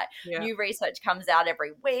learning. Like, new research comes out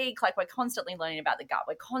every week. Like, we're constantly learning about the gut.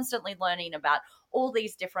 We're constantly learning about all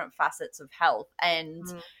these different facets of health. And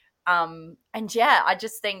And yeah, I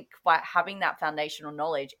just think by having that foundational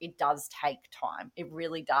knowledge, it does take time. It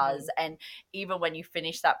really does. And even when you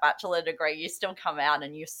finish that bachelor degree, you still come out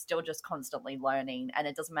and you're still just constantly learning. And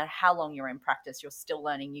it doesn't matter how long you're in practice, you're still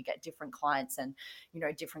learning. You get different clients and,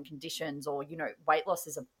 different conditions, or, weight loss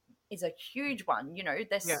is a huge one.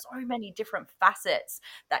 There's so many different facets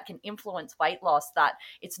that can influence weight loss, that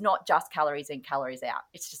it's not just calories in, calories out.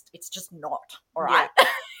 It's just not. All right.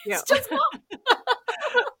 Yeah. It's just not.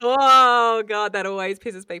 Oh God, that always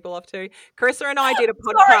pisses people off too. Carissa and I did a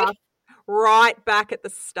podcast right back at the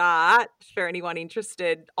start for anyone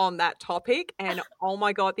interested on that topic. And oh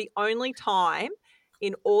my God, the only time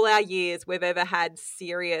in all our years we've ever had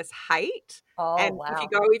serious hate. Oh, and wow. if you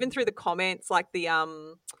go even through the comments, like the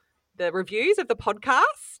reviews of the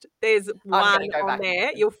podcast, there's one on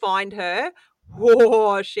there. You'll find her.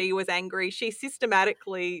 Whoa, she was angry. She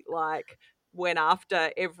systematically went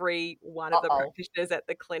after every one of the practitioners at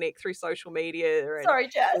the clinic through social media. And, sorry,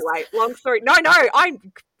 Jess. Long story. No, I'm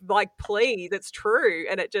like, please, it's true.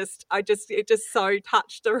 And it just so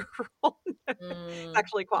touched her. It's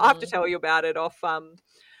actually quite. I have to tell you about it off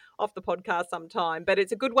the podcast sometime. But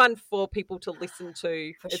it's a good one for people to listen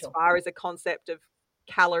to far as a concept of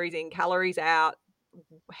calories in, calories out,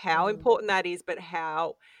 how important that is, but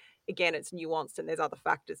how, again, it's nuanced and there's other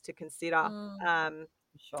factors to consider.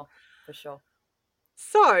 For sure.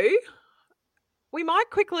 So we might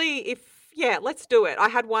quickly, let's do it. I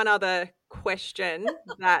had one other question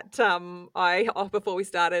that before we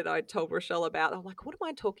started, I told Rochelle about. I'm like, what am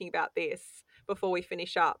I talking about this before we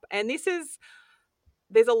finish up? And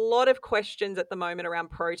there's a lot of questions at the moment around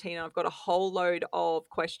protein. And I've got a whole load of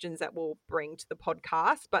questions that we'll bring to the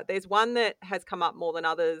podcast, but there's one that has come up more than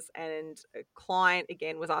others. And a client,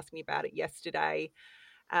 again, was asking me about it yesterday.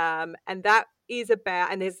 And that is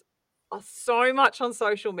about, and there's so much on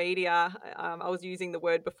social media. I was using the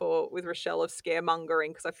word before with Rochelle of scaremongering,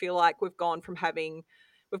 because I feel like we've got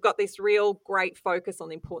this real great focus on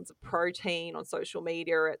the importance of protein on social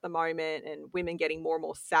media at the moment, and women getting more and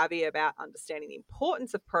more savvy about understanding the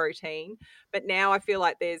importance of protein. But now I feel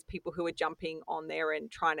like there's people who are jumping on there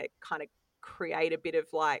and trying to kind of create a bit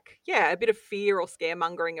of fear or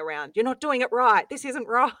scaremongering around, you're not doing it right, this isn't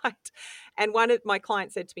right. And one of my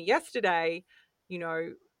clients said to me yesterday,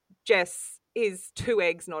 Jess, is 2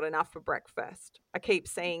 eggs not enough for breakfast? I keep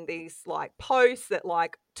seeing these posts that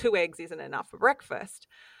 2 eggs isn't enough for breakfast.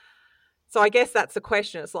 So I guess that's the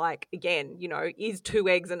question. It's again, is 2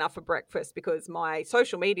 eggs enough for breakfast? Because my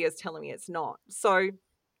social media is telling me it's not. So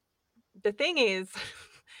the thing is,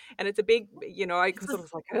 and it's a big, I sort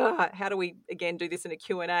of how do we again do this in a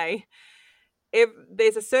Q&A? If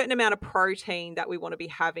there's a certain amount of protein that we want to be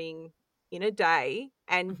having in a day,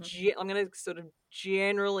 and I'm going to sort of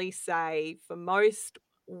generally say for most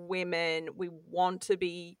women, we want to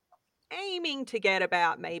be aiming to get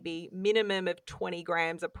about maybe minimum of 20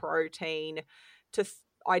 grams of protein to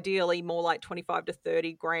ideally more like 25 to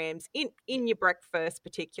 30 grams in your breakfast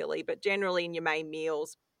particularly, but generally in your main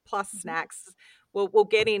meals plus snacks. We'll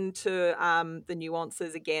get into the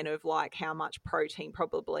nuances again of how much protein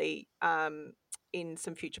probably in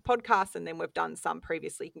some future podcasts, and then we've done some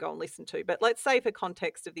previously you can go and listen to. But let's say for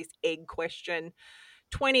context of this egg question,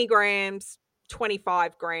 20 grams,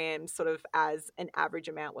 25 grams sort of as an average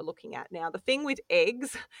amount we're looking at. Now, the thing with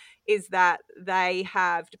eggs is that they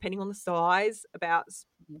have, depending on the size, about,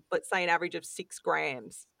 let's say, an average of 6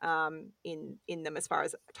 grams in them as far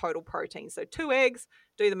as total protein. So 2 eggs,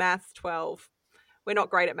 do the maths, 12. We're not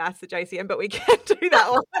great at maths at JCM, but we can do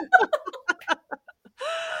that one.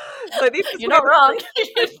 So you're not wrong.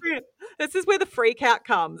 This is where the freak out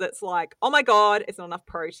comes. It's like, oh my God, it's not enough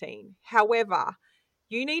protein. However,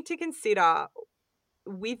 you need to consider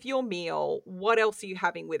with your meal, what else are you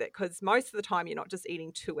having with it? Because most of the time you're not just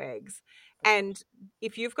eating 2 eggs. And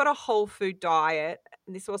if you've got a whole food diet,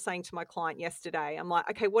 and this was I was saying to my client yesterday, I'm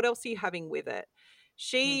like, okay, what else are you having with it?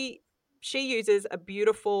 She uses a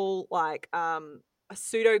beautiful, a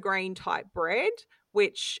pseudo grain type bread,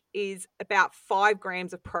 which is about 5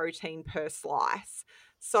 grams of protein per slice.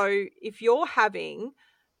 So if you're having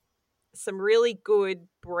some really good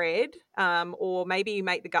bread, or maybe you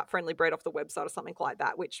make the gut-friendly bread off the website or something like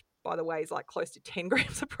that, which, by the way, is close to 10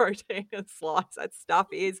 grams of protein a slice. That stuff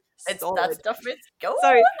is solid. That stuff is good.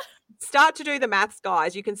 So start to do the maths,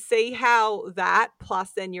 guys. You can see how that,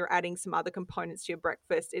 plus then you're adding some other components to your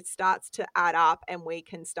breakfast, it starts to add up, and we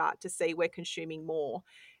can start to see we're consuming more.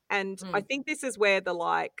 And I think this is where the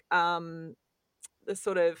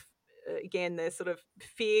sort of, again, the sort of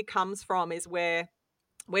fear comes from, is where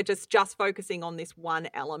we're just focusing on this one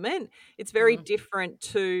element. It's very different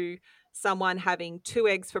to someone having 2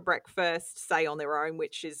 eggs for breakfast, say on their own,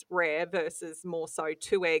 which is rare, versus more so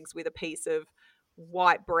 2 eggs with a piece of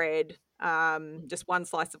white bread, just one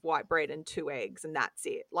slice of white bread and 2 eggs, and that's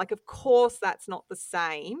it. Like, of course, that's not the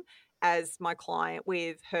same as my client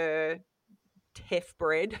with her teff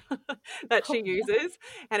bread that she uses,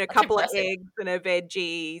 and a That's couple of impressive. eggs and her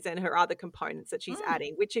veggies and her other components that she's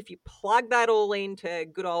adding, which if you plug that all into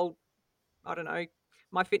good old, I don't know,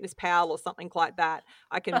 MyFitnessPal or something like that,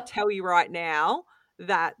 I can tell you right now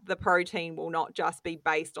that the protein will not just be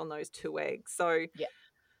based on those 2 eggs. So Yeah,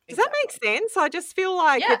 does that make sense? I just feel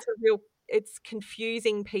like Yeah. it's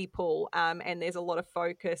confusing people, and there's a lot of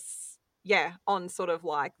focus, on sort of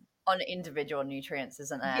like On individual nutrients,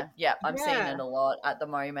 isn't yeah, there? Yeah, I'm seeing yeah. it a lot at the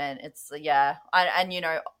moment. It's and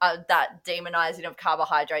that demonizing of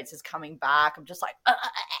carbohydrates is coming back. I'm just like,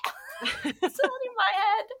 it's all in my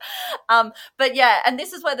head. But yeah, and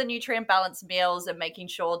this is where the nutrient balance meals and making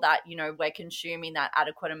sure that we're consuming that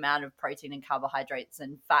adequate amount of protein and carbohydrates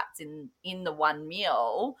and fats in the one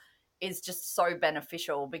meal is just so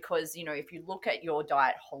beneficial, because if you look at your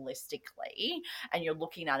diet holistically and you're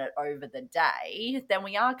looking at it over the day, then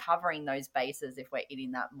we are covering those bases if we're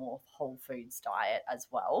eating that more whole foods diet as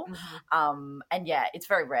well. And yeah, it's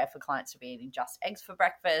very rare for clients to be eating just eggs for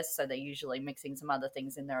breakfast, so they're usually mixing some other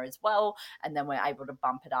things in there as well, and then we're able to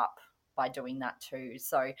bump it up by doing that too.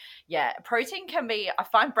 So yeah, protein can be, I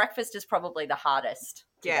find breakfast is probably the hardest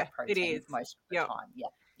to get protein it is. most of the time. Yeah.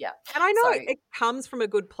 And I know So it comes from a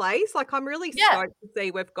good place. Like, I'm really stoked to see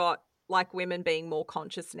we've got like women being more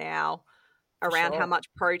conscious now around how much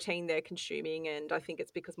protein they're consuming, and I think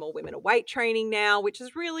it's because more women are weight training now, which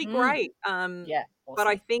is really great. Yeah, awesome. But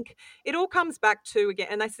I think it all comes back to, again,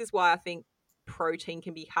 and this is why I think protein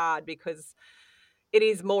can be hard, because it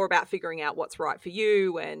is more about figuring out what's right for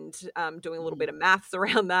you and doing a little bit of maths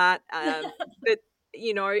around that. But,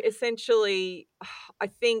 essentially, I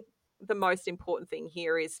think the most important thing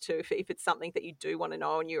here is to, if it's something that you do want to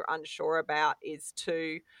know and you're unsure about, is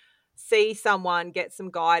to see someone, get some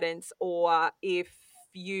guidance, or if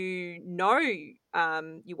you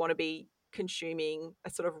want to be consuming a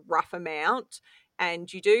sort of rough amount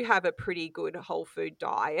and you do have a pretty good whole food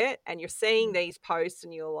diet and you're seeing these posts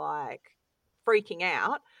and you're like freaking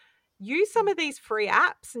out, use some of these free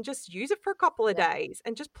apps and just use it for a couple of days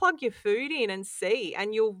and just plug your food in and see,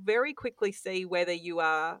 and you'll very quickly see whether you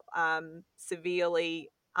are severely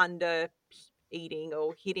under eating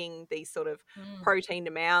or hitting these sort of protein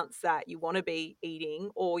amounts that you want to be eating,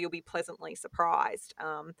 or you'll be pleasantly surprised.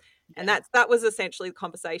 And that was essentially the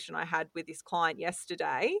conversation I had with this client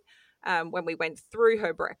yesterday, when we went through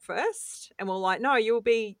her breakfast, and we're like, no, you'll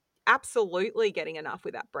be absolutely getting enough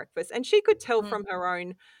with that breakfast. And she could tell from her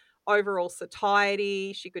own overall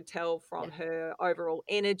satiety, she could tell from her overall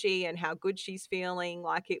energy and how good she's feeling,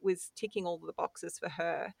 like it was ticking all the boxes for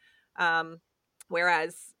her.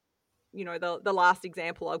 Whereas, the last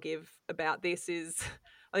example I'll give about this is,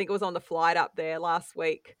 I think it was on the flight up there last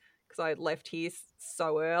week, because I had left here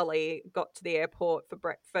so early, got to the airport for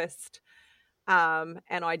breakfast, and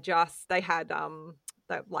they had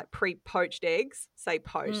that like pre-poached eggs. Say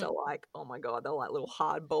poached, they're like, oh my god, they're like little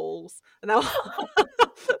hard balls, and they were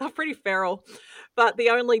they're pretty feral. But the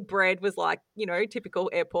only bread was like, typical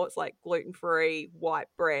airports, like gluten-free white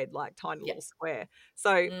bread, like tiny little square.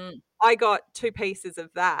 So I got 2 pieces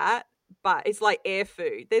of that, but it's like air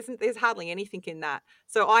food. There's hardly anything in that.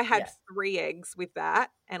 So I had 3 eggs with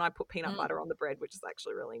that, and I put peanut butter on the bread, which is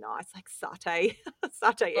actually really nice, like satay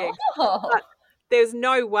eggs. But there's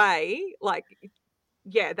no way, like,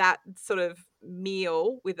 that sort of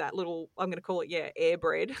meal with that little, I'm going to call it, air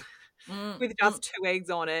bread with just 2 eggs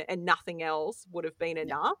on it and nothing else would have been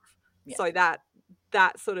enough. So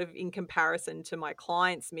that sort of, in comparison to my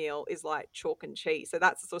client's meal, is like chalk and cheese. So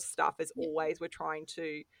that's the sort of stuff, as always, we're trying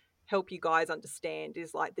to help you guys understand,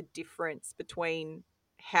 is like the difference between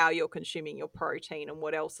how you're consuming your protein and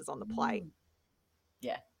what else is on the plate.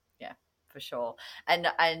 Yeah, for sure. And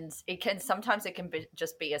it can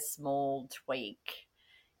just be a small tweak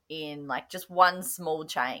in like just one small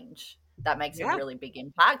change that makes a really big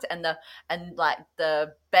impact. And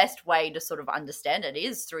the best way to sort of understand it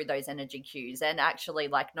is through those energy cues, and actually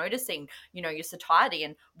like noticing, your satiety,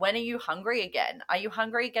 and when are you hungry again? Are you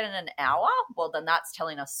hungry again in an hour? Well, then that's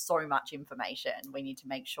telling us so much information. We need to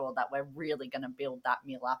make sure that we're really going to build that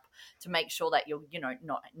meal up to make sure that you're,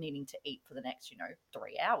 not needing to eat for the next,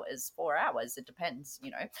 3 hours, 4 hours. It depends,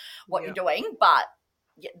 what you're doing. But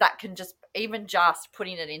that can just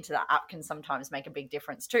putting it into the app can sometimes make a big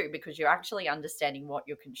difference too, because you're actually understanding what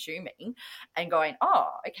you're consuming and going, oh,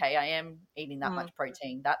 okay, I am eating that much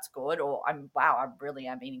protein. That's good. Or I really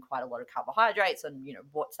am eating quite a lot of carbohydrates, and, you know,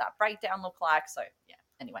 what's that breakdown look like? So yeah,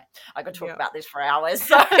 anyway, I could talk about this for hours.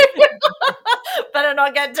 So better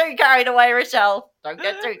not get too carried away, Rochelle. Don't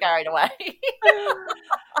get too carried away.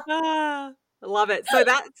 I love it. So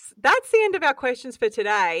that's the end of our questions for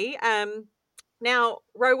today. Now,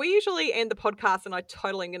 Ro, we usually end the podcast, and I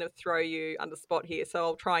totally am going to throw you under spot here, so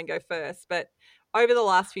I'll try and go first. But over the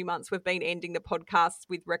last few months, we've been ending the podcast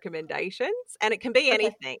with recommendations, and it can be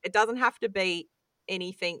anything. It doesn't have to be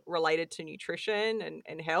anything related to nutrition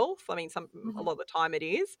and health. I mean, a lot of the time it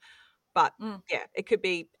is. But yeah, it could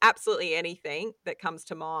be absolutely anything that comes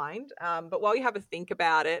to mind. But while you have a think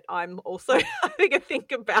about it, I'm also having a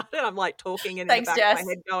think about it. I'm like talking and in the back of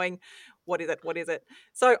my head going, what is it? What is it?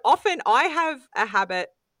 So often I have a habit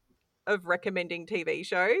of recommending TV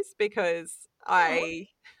shows because I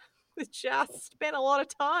just spent a lot of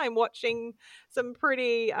time watching some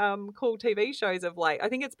pretty cool TV shows of late. I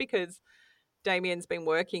think it's because Damien's been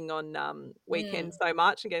working on weekends so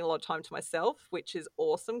much and getting a lot of time to myself, which is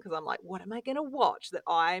awesome because I'm like, what am I going to watch that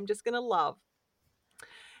I'm just going to love?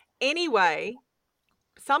 Anyway,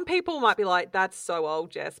 some people might be like, that's so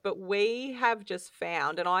old, Jess, but we have just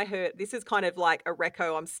found, and I heard, this is kind of like a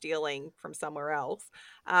reco I'm stealing from somewhere else.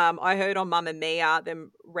 I heard on Mamma Mia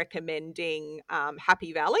them recommending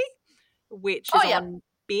Happy Valley, which is on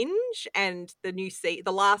binge, and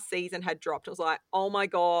the last season had dropped. It was like, oh my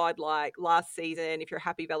God, like last season, if you're a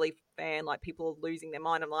Happy Valley fan, like people are losing their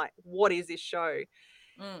mind. I'm like, what is this show?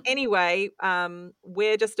 Anyway,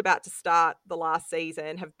 we're just about to start the last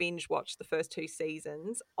season, have binge watched the first 2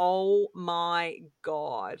 seasons. Oh my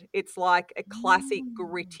God. It's like a classic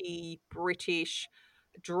gritty British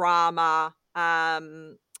drama.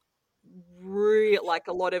 Real, like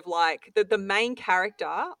a lot of like the main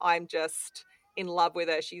character, I'm just in love with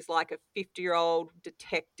her. She's like a 50-year-old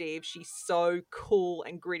detective. She's so cool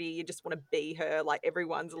and gritty. You just want to be her. Like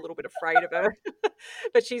everyone's a little bit afraid of her,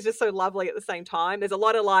 but she's just so lovely at the same time. There's a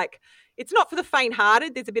lot of like, it's not for the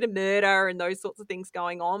faint-hearted. There's a bit of murder and those sorts of things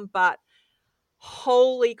going on, but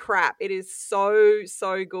holy crap, it is so,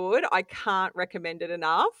 so good. I can't recommend it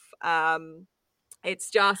enough.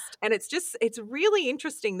 It's really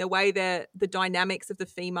interesting the way the dynamics of the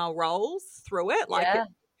female roles through it. Like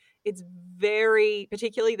it's very,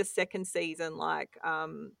 particularly the second season, like,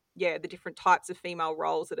 the different types of female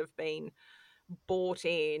roles that have been brought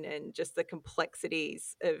in and just the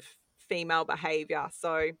complexities of female behavior.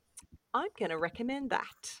 So I'm going to recommend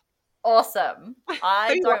that. Awesome.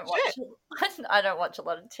 I don't watch a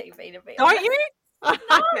lot of TV, to be honest. Don't you? No,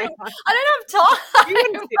 I don't have time. You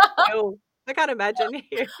wouldn't sit still. I can't imagine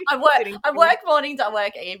you. I work mornings, I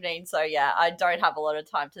work evenings, so yeah, I don't have a lot of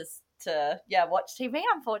time to watch TV.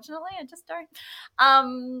 Unfortunately, I just don't.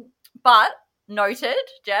 But noted,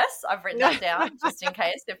 Jess. I've written that down just in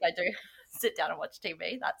case if I do sit down and watch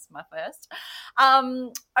TV. That's my first.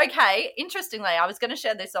 Okay. Interestingly, I was going to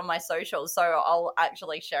share this on my socials, so I'll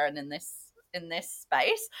actually share it in this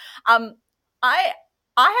space.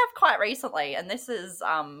 I have quite recently, and this is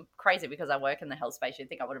crazy because I work in the health space. You'd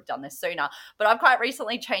think I would have done this sooner, but I've quite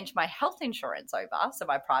recently changed my health insurance over, so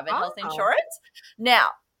my private health insurance. Now,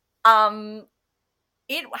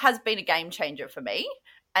 it has been a game changer for me,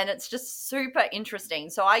 and it's just super interesting.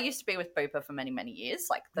 So I used to be with Bupa for many, many years,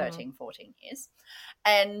 like 13, 14 years.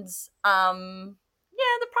 And, the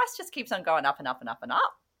price just keeps on going up and up and up and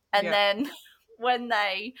up. And then when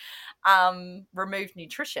they removed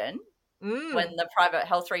nutrition, when the private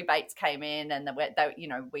health rebates came in, and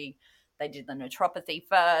they did the naturopathy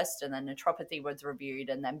first, and then naturopathy was reviewed,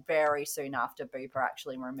 and then very soon after Bupa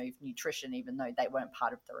actually removed nutrition, even though they weren't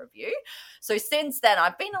part of the review. So since then,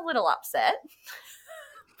 I've been a little upset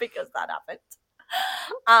because that happened.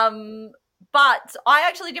 But I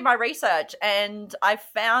actually did my research, and I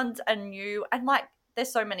found a new, and like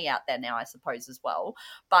there's so many out there now, I suppose, as well,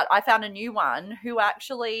 but I found a new one who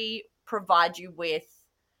actually provide you with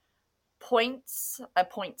a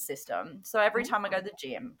point system. So every time I go to the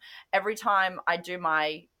gym, every time I do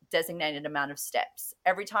my designated amount of steps,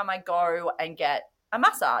 every time I go and get a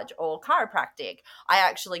massage or chiropractic, I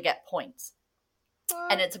actually get points.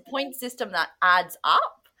 And it's a point system that adds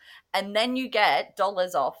up, and then you get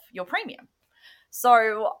dollars off your premium.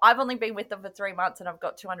 So I've only been with them for 3 months, and I've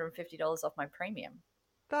got $250 off my premium.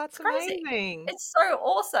 That's crazy. Amazing. It's so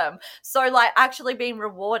awesome. So like actually being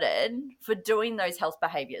rewarded for doing those health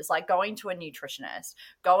behaviors, like going to a nutritionist,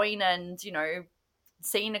 going and,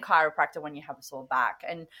 seeing a chiropractor when you have a sore back,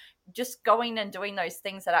 and just going and doing those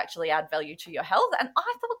things that actually add value to your health. And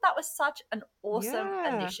I thought that was such an awesome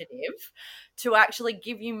initiative to actually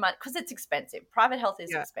give you money, because it's expensive. Private health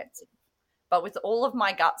is expensive. But with all of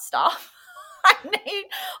my gut stuff, I need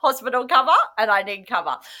hospital cover and I need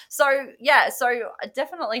cover. So I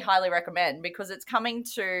definitely highly recommend, because it's coming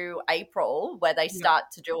to April where they start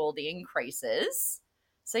to do all the increases.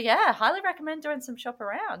 So highly recommend doing some shop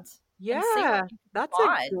around. Yeah, that's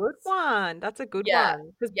a good one. That's a good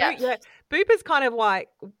one. Because Bupa's kind of like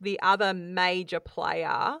the other major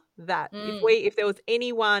player that if there was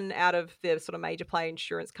anyone out of the sort of major player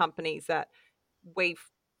insurance companies that we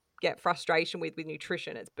get frustration with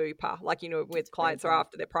nutrition, it's Bupa. Like, with clients are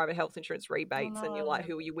after their private health insurance rebates and you're like,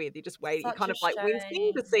 who are you with? You just wait. You're kind of like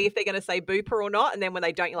wincing to see if they're going to say Bupa or not. And then when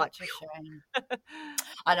they don't, you're like,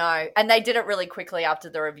 I know. And they did it really quickly after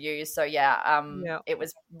the reviews. So it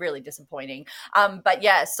was really disappointing.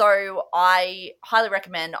 So I highly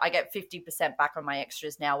recommend. I get 50% back on my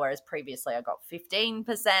extras now, whereas previously I got 15%.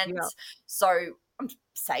 Yeah. So I'm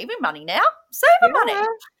saving money now. Money.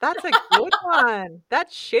 That's a good one.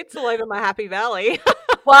 That shits all over my Happy Valley.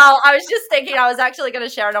 Well, I was just thinking I was actually going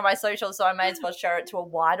to share it on my social, so I may as well share it to a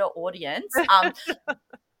wider audience.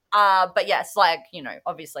 But yes,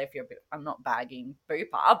 obviously I'm not bagging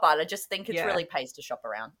Bupa, but I just think it really pays to shop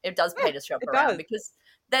around. It does pay to shop around because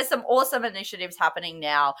there's some awesome initiatives happening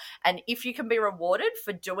now. And if you can be rewarded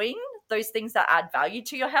for doing those things that add value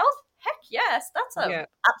to your health, heck yes, that's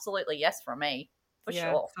absolutely yes from me. For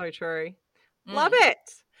sure. So true. Love it.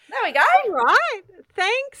 There we go. All right.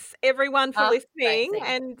 Thanks, everyone, for listening.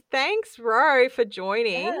 And thanks, Ro, for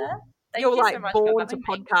joining. Yeah. You're like so born to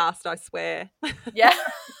podcast, I swear. Yeah.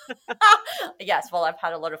 Yes, well, I've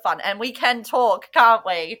had a lot of fun. And we can talk, can't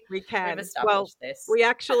we? We can. We've established this.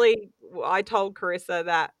 I told Carissa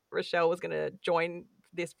that Rochelle was going to join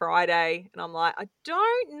this Friday, and I'm like, I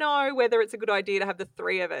don't know whether it's a good idea to have the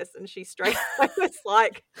three of us. And she straight was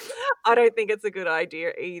like, I don't think it's a good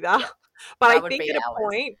idea either. But I think at a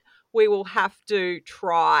point we will have to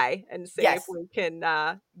try and see if we can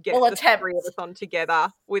get the three of us on together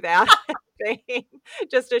without being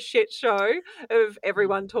just a shit show of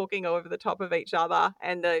everyone talking over the top of each other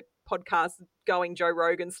and the podcast going Joe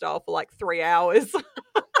Rogan style for like 3 hours.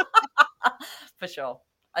 For sure.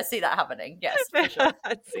 I see that happening. Yes, for sure.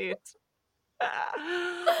 That's it.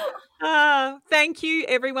 Thank you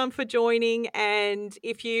everyone for joining, and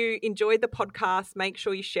if you enjoyed the podcast, make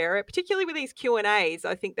sure you share it, particularly with these Q&As.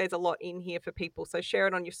 I think there's a lot in here for people, so share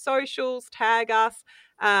it on your socials, tag us,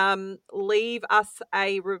 leave us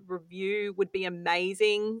a review would be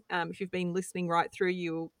amazing. If you've been listening right through,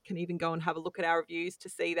 you can even go and have a look at our reviews to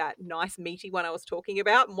see that nice meaty one I was talking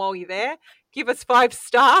about, and while you're there, give us 5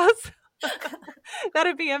 stars.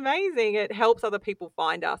 That'd be amazing. It helps other people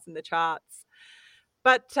find us in the charts.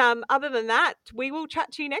 But other than that, we will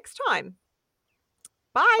chat to you next time.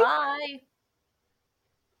 Bye. Bye.